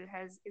angel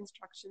has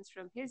instructions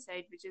from his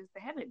side, which is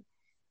the heaven.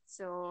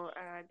 So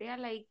they are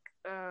like,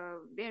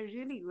 they're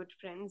really good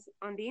friends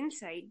on the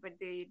inside, but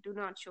they do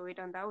not show it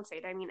on the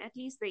outside. I mean, at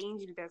least the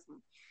angel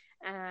doesn't.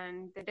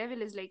 And the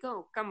devil is like,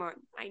 oh, come on,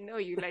 I know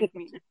you like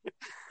me.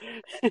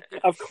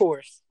 Of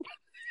course.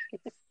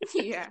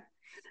 Yeah.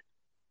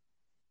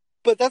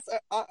 But that's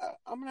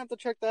I'm gonna have to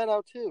check that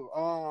out too.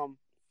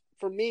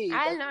 For me,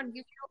 I'll not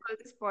give you all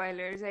the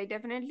spoilers. I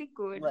definitely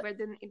could, right. but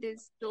then it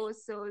is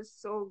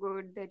so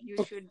good that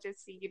you should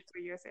just see it for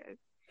yourself.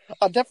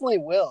 I definitely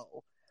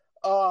will.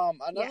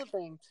 Another Yeah.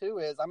 thing too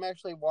is I'm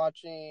actually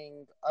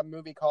watching a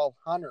movie called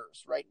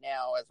Hunters right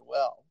now as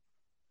well.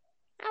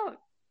 Oh,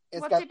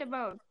 It's what's got it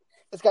about?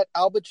 it's got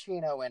Al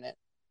Pacino in it,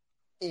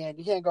 and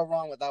you can't go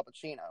wrong with Al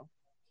Pacino.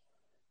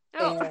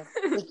 Oh.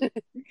 And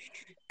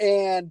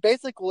and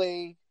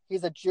basically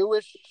he's a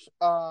Jewish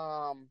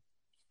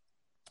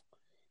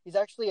he's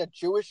actually a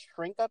Jewish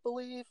shrink, I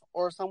believe,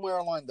 or somewhere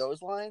along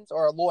those lines,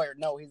 or a lawyer.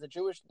 No, he's a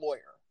Jewish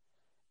lawyer.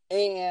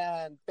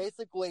 And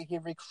basically he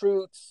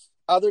recruits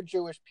other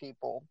Jewish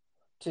people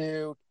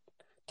to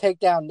take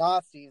down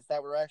Nazis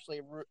that were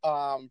actually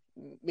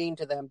mean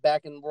to them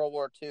back in World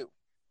War II.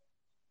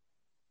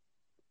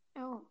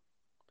 Oh,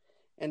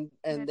 And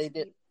that's they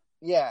did, deep.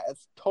 yeah,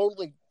 it's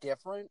totally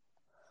different.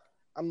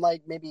 I'm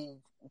like maybe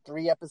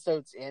 3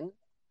 episodes in,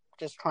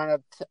 just trying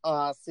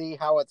to see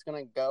how it's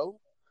gonna go,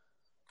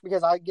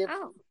 because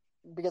Oh,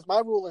 because my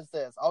rule is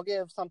this: I'll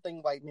give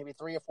something like maybe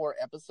 3 or 4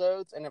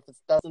 episodes, and if it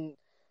doesn't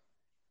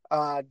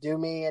do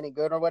me any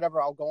good or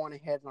whatever, I'll go on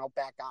ahead and I'll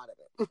back out of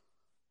it.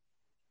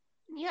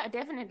 yeah,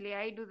 definitely.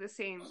 I do the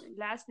same.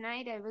 Last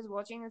night I was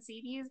watching a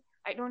series.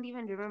 I don't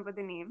even remember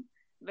the name,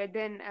 but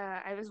then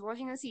I was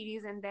watching a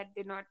series and that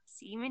did not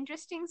seem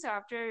interesting. So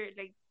after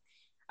like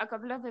a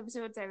couple of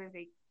episodes, I was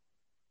like,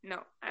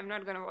 no, I'm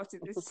not gonna watch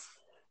this.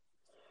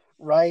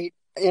 Right?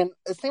 And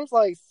it seems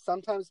like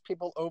sometimes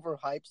people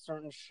overhype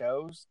certain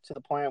shows to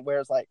the point where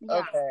it's like, Yeah,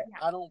 okay, yeah,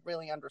 I don't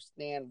really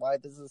understand why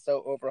this is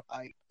so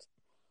overhyped.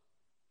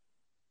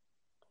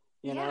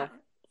 You yeah. know?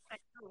 I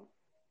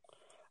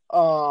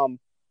know.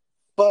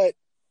 But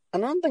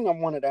another thing I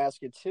wanted to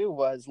ask you too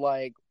was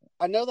like,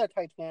 I know that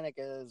Titanic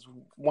is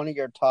one of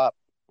your top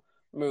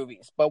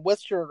movies, but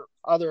what's your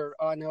other?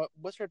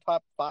 What's your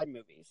top 5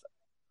 movies?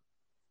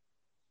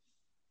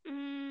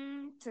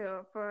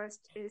 So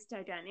first is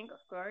Titanic,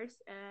 of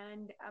course,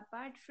 and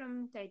apart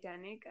from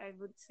Titanic, I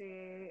would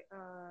say,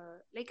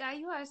 like, are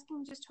you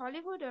asking just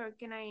Hollywood, or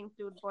can I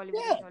include Bollywood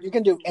and Yeah, you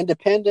can Tollywood do too?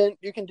 independent.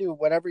 You can do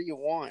whatever you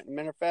want.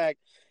 Matter of fact,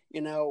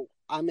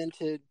 I'm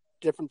into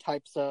different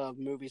types of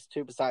movies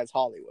too, besides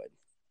Hollywood,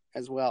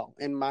 as well,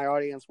 and my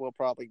audience will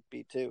probably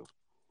be too.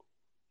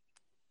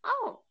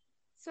 Oh,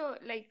 so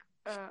like,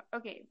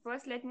 okay,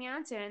 first let me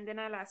answer and then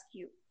I'll ask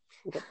you.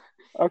 Okay.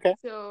 Okay.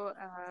 So,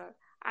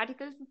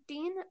 Article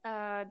 15,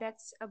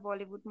 that's a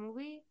Bollywood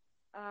movie.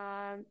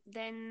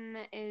 Then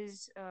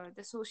is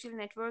The Social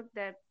Network,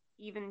 that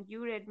even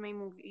you read my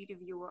movie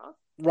review of.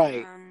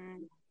 Right.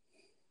 And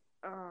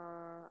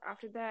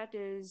after that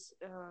is,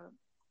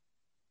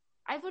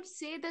 I would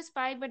say The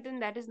Spy, but then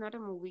that is not a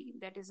movie,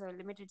 that is a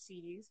limited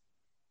series.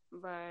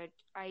 But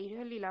I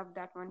really loved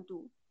that one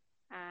too.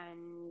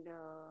 And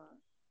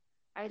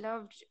I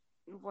loved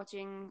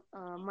watching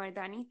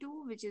Mardani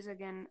too, which is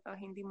again a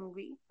Hindi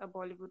movie, a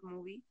Bollywood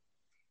movie.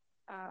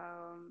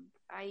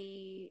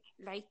 I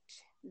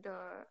liked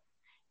the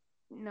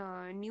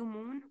New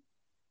Moon.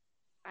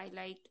 I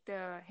liked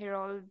the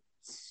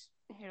Herald's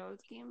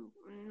Game.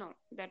 No,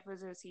 that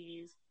was a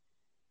series.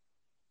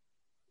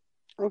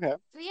 Okay.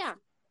 So yeah,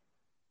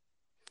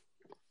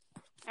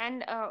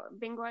 and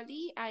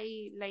Bengali,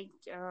 I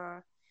liked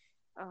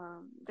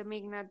the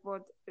Meghnad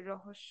Bod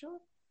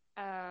Rohosho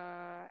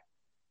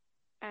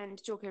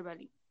and Choker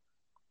Bali.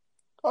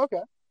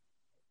 Okay.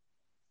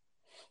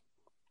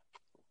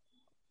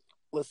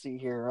 Let's see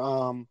here.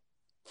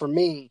 For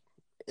me,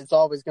 it's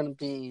always going to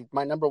be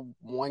my number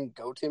one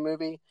go-to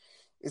movie.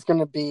 It's going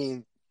to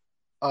be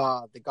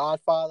The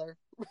Godfather.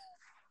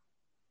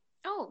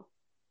 Oh,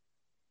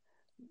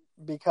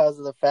 because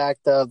of the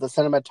fact of the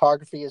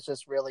cinematography is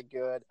just really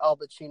good. Al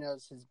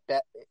Pacino's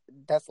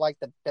that's like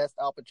the best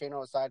Al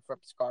Pacino aside from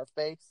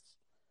Scarface.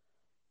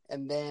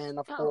 And then,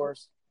 of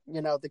course,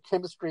 the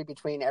chemistry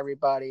between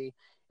everybody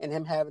and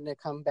him having to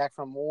come back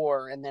from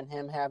war and then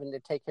him having to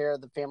take care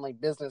of the family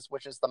business,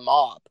 which is the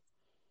mob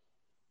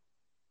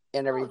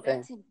and everything.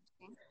 That's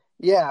interesting.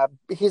 Yeah,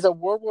 he's a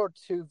World War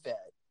II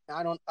vet.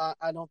 I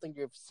don't think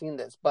you've seen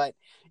this, but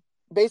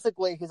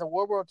basically he's a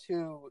World War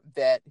II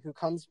vet who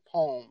comes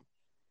home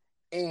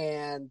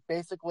and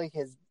basically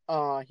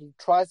he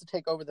tries to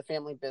take over the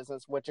family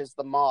business, which is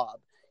the mob.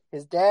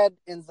 His dad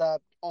ends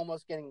up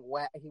almost getting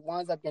whacked. He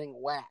winds up getting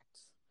whacked.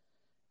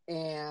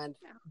 And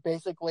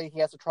basically he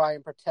has to try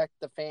and protect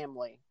the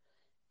family.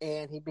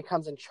 And he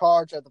becomes in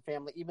charge of the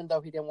family, even though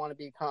he didn't want to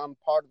become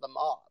part of the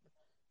mob.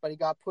 But he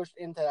got pushed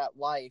into that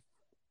life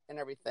and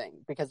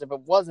everything. Because if it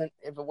wasn't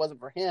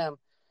for him,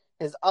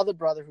 his other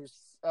brother, who's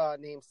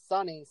named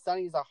Sonny's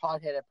a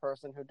hot-headed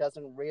person who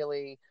doesn't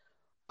really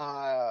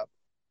have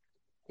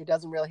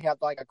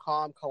like a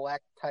calm,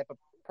 collect type of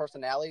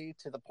personality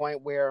to the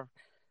point where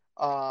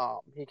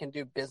he can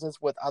do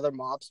business with other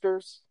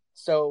mobsters.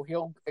 So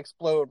he'll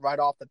explode right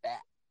off the bat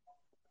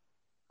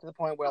to the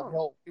point where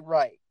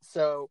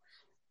So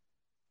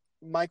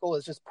Michael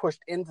is just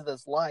pushed into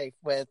this life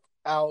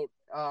without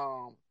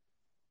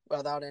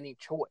any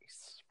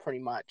choice, pretty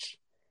much.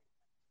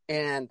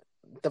 And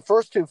the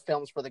first two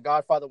films for The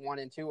Godfather 1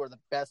 and 2 are the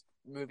best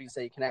movies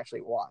that you can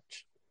actually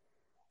watch.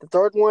 The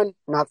third one,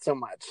 not so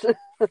much.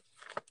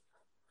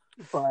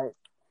 But,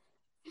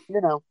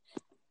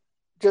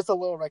 just a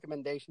little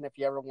recommendation if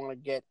you ever want to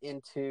get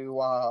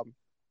into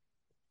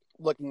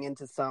looking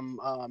into some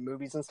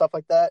movies and stuff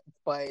like that.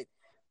 But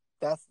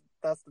that's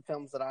the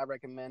films that I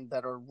recommend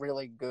that are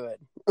really good.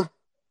 Oh,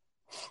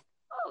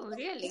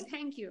 really?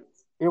 Thank you.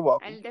 You're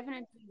welcome. I'll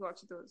definitely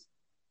watch those.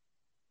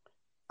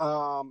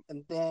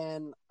 And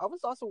then I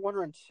was also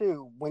wondering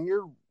too, when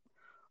you're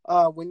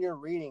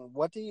reading,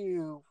 what do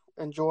you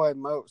enjoy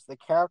most? The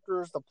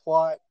characters, the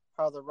plot,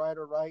 how the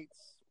writer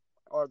writes,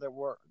 or the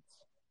words?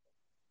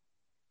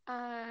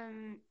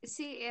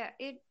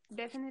 It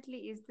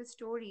definitely is the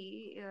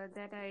story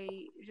that I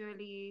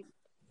really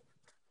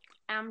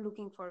am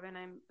looking for when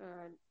I'm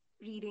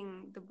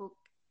reading the book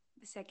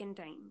the second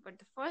time. But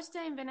the first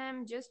time, when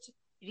I'm just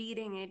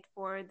reading it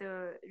for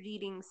the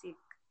reading sake,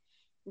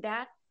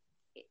 that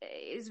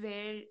is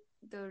where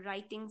the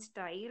writing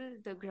style,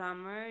 the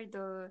grammar,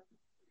 the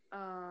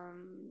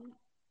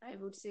I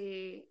would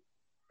say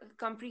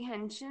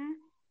comprehension,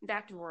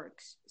 that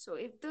works. So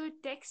if the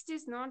text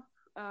is not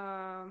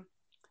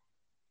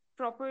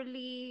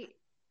properly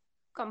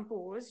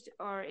composed,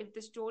 or if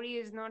the story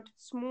is not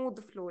smooth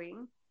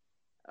flowing,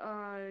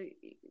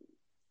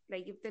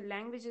 like if the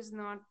language is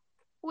not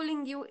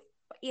pulling you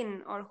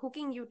in or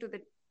hooking you to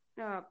the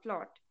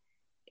plot,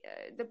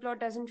 the plot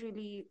doesn't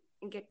really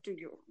get to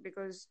you,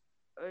 because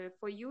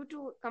for you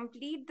to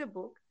complete the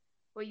book,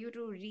 for you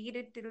to read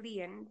it till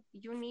the end,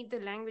 you need the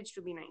language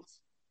to be nice.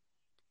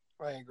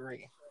 I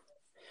agree.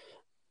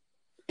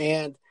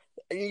 And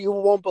you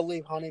won't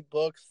believe how many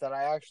books that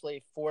I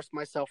actually forced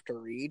myself to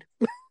read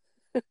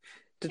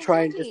to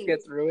try and just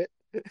get through it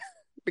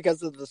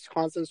because of this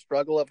constant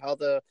struggle of how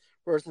the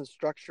verse and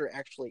structure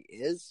actually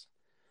is.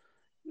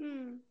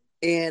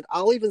 And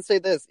I'll even say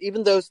this,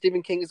 even though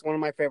Stephen King is one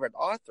of my favorite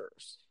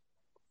authors,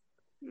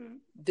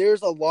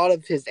 there's a lot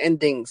of his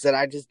endings that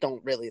I just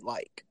don't really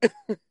like.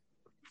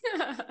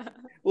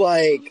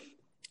 Like,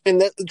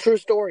 and that's the true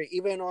story.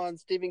 Even on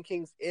Stephen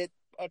King's It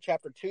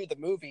Chapter 2, the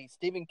movie,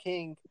 Stephen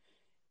King,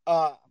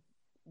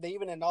 they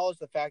even acknowledge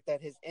the fact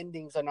that his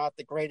endings are not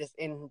the greatest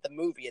in the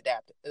movie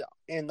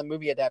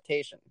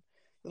adaptation.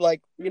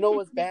 Like,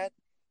 what's bad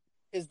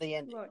is the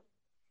ending.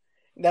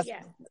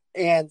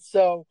 And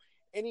so,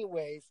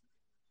 anyways,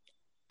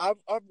 I've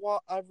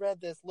read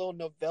this little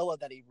novella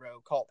that he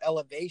wrote called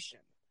Elevation,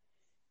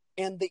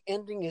 and the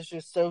ending is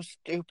just so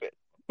stupid.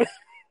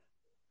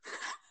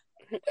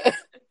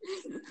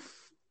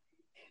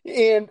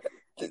 And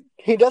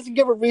he doesn't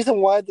give a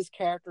reason why this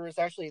character is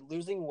actually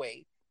losing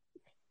weight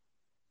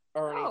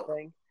or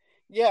anything.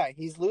 Yeah,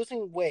 he's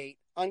losing weight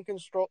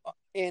uncontrolled,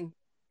 and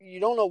you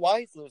don't know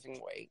why he's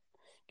losing weight.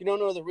 You don't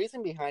know the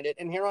reason behind it.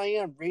 And here I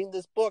am reading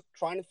this book,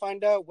 trying to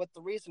find out what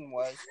the reason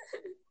was.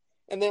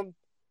 And then,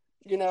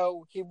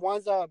 he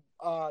winds up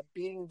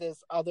beating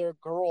this other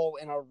girl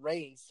in a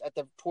race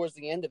towards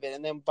the end of it.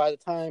 And then by the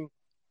time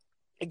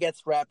it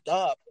gets wrapped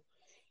up,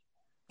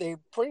 they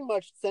pretty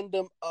much send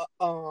him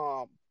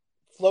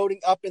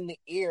floating up in the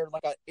air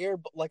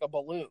like a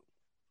balloon,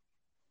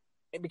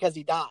 because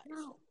he dies.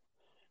 Wow.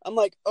 I'm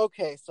like,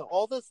 okay, so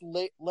all this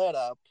led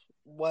up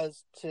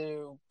was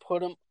to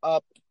put him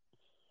up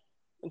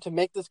and to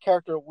make this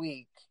character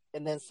weak,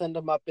 and then send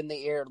him up in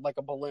the air like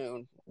a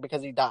balloon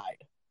because he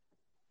died.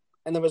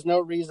 And there was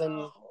no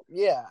reason.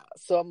 Yeah.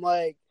 So I'm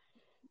like,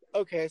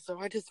 okay, so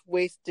I just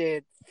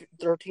wasted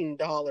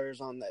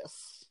 $13 on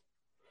this.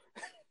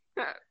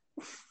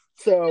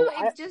 So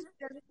it just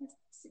doesn't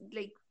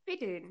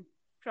fit in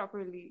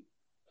properly.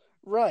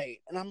 Right.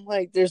 And I'm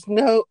like,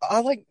 I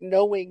like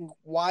knowing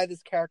why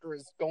this character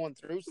is going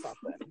through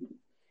something.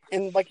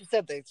 And like you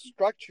said, the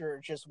structure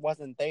just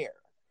wasn't there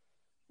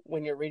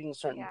when you're reading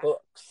certain Yeah.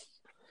 books.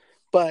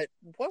 But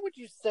what would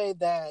you say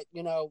that,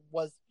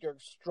 was your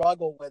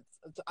struggle with?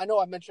 I know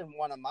I mentioned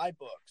one of my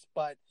books,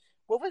 but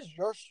what was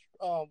your,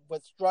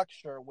 with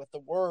structure, with the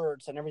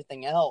words and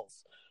everything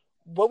else?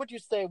 What would you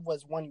say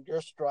was one of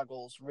your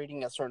struggles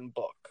reading a certain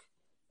book?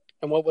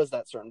 And what was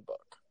that certain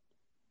book?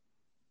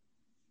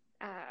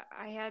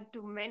 I had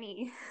too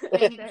many,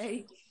 and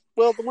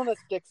Well, the one that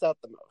sticks out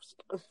the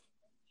most.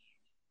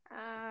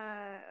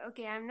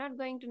 okay, I'm not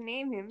going to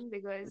name him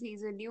because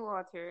he's a new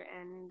author,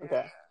 and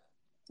Okay.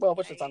 Well,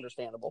 which is I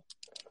understandable.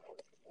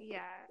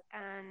 yeah,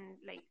 and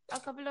like a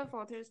couple of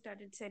authors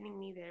started sending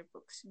me their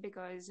books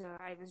because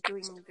I was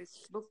doing this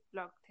book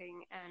blog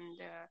thing,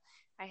 and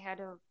I had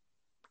a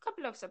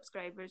couple of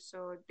subscribers,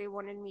 so they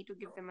wanted me to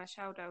give them a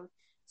shout out.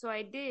 So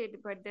I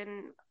did, but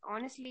then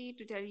honestly,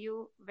 to tell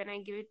you, when I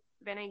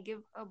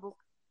give a book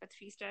a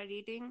 3-star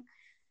rating,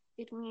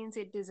 it means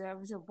it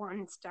deserves a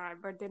 1 star.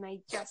 But then I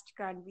just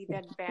can't be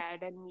that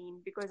bad and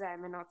mean because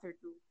I'm an author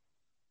too.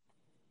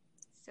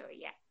 So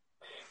yeah.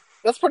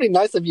 That's pretty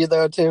nice of you,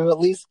 though, to at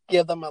least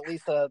give them at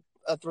least a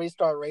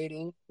 3-star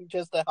rating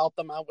just to help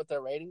them out with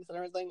their ratings and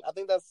everything. I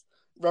think that's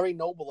very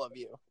noble of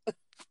you.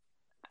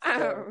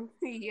 So, Oh,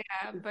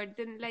 yeah, but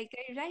then like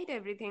I write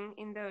everything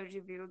in the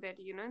review that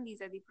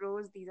these are the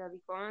pros, these are the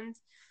cons.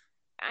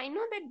 I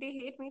know that they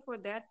hate me for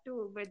that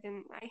too, but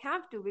then I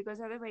have to because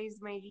otherwise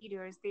my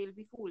readers they'll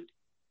be fooled.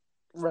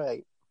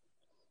 right.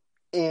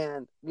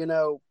 And,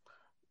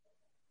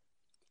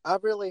 I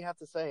really have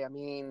to say, I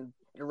mean,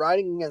 your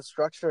writing and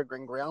structure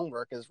and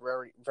groundwork is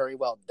very, very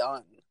well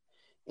done.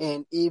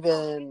 And Oh,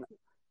 even,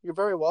 you're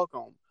very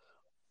welcome.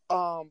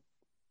 Um,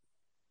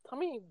 Tell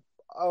me,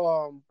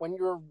 when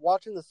you're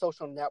watching The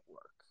Social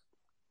Network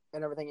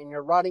and everything, and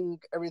you're writing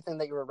everything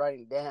that you were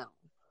writing down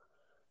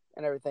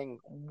and everything,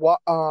 what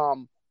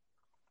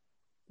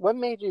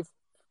made you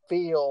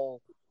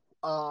feel,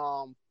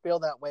 feel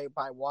that way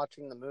by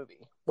watching the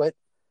movie? What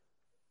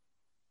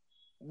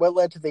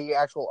led to the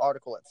actual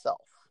article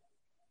itself?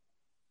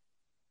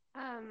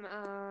 um,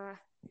 uh,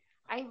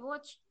 I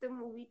watched the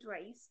movie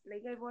twice.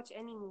 Like I watch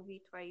any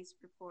movie twice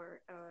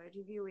before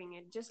reviewing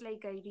it, just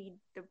like I read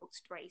the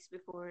books twice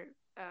before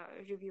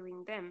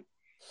reviewing them.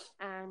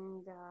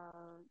 And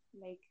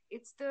like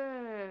it's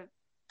the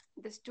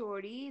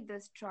story, the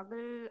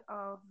struggle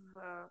of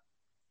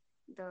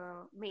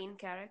the main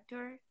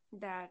character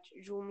that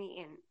drew me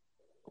in.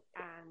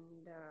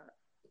 And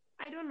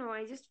I don't know,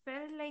 I just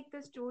felt like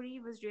the story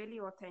was really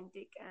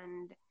authentic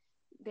and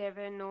there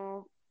were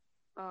no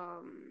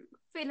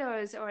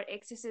fillers or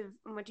excessive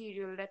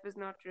material that was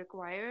not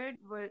required.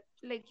 But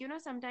like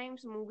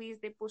sometimes movies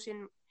they push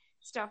in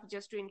stuff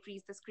just to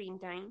increase the screen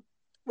time.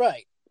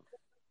 Right.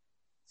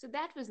 So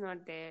that was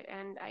not there,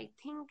 and I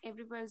think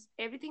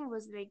everything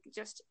was like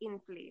just in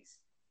place.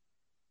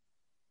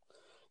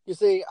 You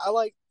see, I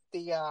like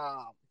the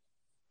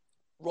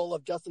role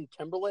of Justin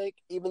Timberlake,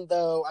 even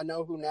though I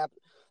know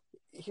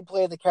he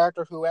played the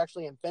character who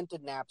actually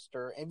invented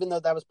Napster, even though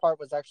that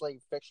was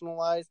actually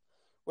fictionalized,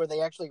 where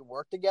they actually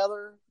worked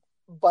together.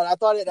 But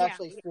Yeah,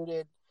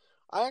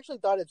 I actually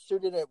thought it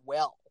suited it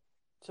well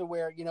to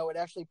where, it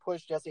actually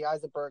pushed Jesse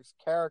Eisenberg's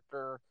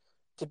character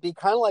to be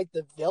kind of like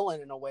the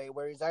villain in a way,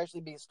 where he's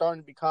actually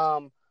starting to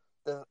become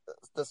the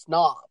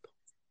snob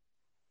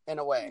in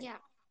a way, yeah,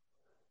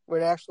 where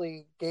it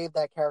actually gave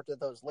that character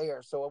those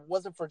layers. So it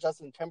wasn't for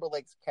Justin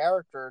Timberlake's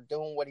character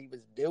doing what he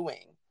was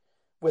doing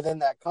within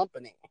that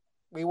company,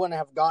 we wouldn't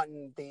have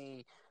gotten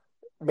the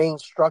main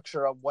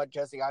structure of what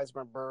Jesse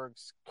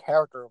Eisenberg's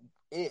character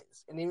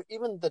is, and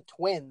even the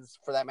twins,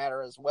 for that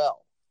matter, as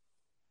well.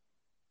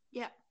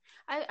 yeah.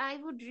 I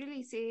would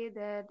really say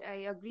that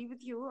I agree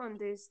with you on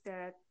this,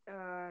 that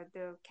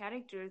the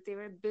characters they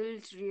were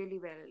built really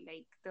well.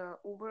 Like the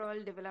overall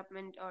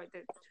development or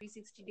the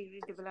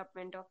 360-degree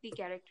development of the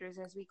characters,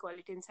 as we call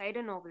it inside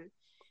a novel,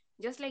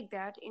 just like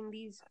that in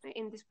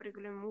this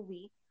particular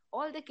movie,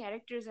 all the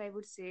characters I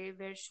would say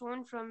were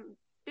shown from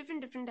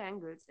different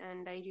angles,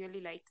 and I really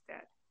liked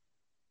that.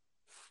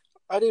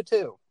 I do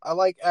too. I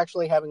like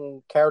actually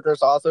having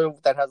characters also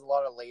that has a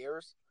lot of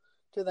layers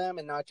to them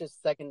and not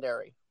just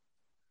secondary.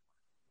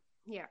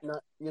 Yeah,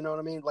 Not, you know what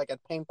I mean? Like a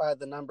paint by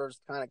the numbers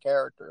kind of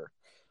character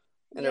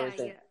and yeah,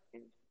 everything. yeah,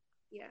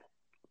 yeah.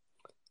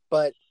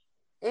 But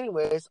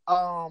anyways,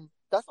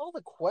 that's all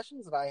the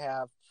questions that I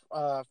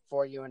have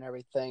for you and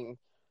everything.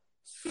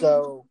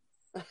 So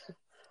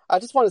I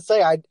just want to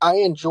say I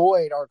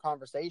enjoyed our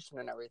conversation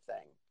and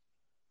everything.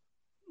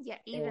 Yeah,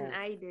 even And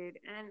I did.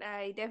 And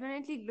I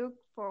definitely look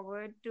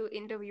forward to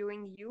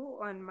interviewing you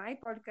on my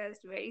podcast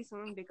very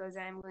soon because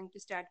I'm going to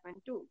start one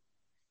too.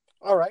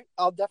 all right,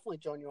 I'll definitely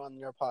join you on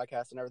your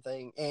podcast and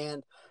everything.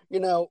 And you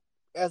know,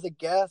 as a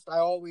guest, I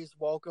always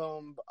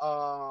welcome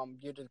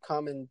you to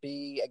come and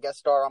be a guest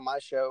star on my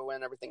show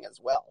and everything as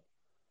well.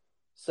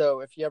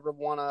 So if you ever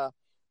want to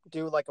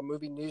do like a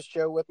movie news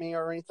show with me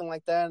or anything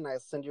like that, and I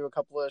send you a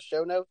couple of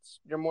show notes,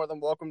 you're more than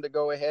welcome to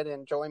go ahead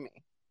and join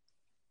me.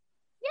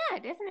 Yeah,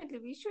 definitely.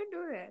 We should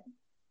do that.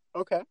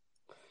 Okay.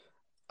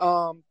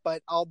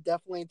 But I'll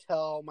definitely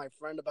tell my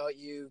friend about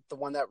you, the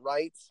one that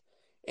writes,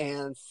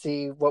 and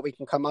see what we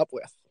can come up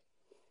with.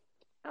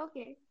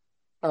 Okay.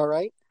 All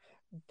right.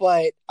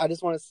 But I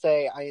just want to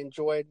say I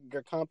enjoyed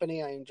your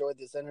company. I enjoyed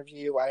this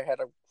interview. I had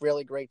a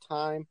really great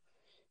time.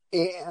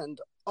 And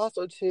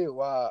also,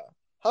 too,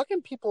 how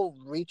can people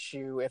reach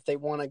you if they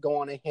want to go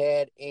on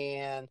ahead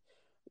and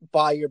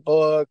buy your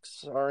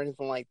books or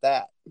anything like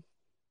that?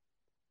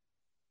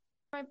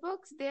 My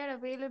books, they are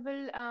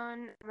available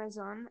on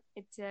Amazon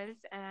itself.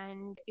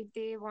 And if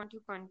they want to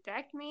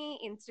contact me,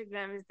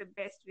 Instagram is the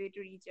best way to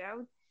reach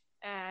out.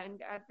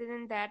 And other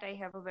than that, I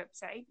have a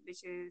website,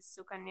 which is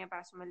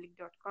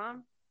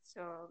sukanyabasumalik.com.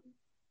 So,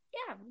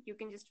 yeah, you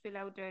can just fill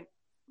out a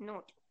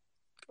note.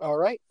 All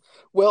right.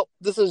 Well,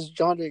 this is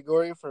John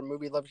Gregorian from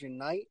Movie Loves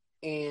Unite,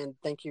 and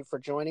thank you for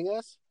joining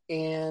us.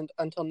 And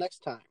until next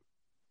time,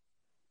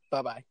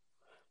 bye-bye.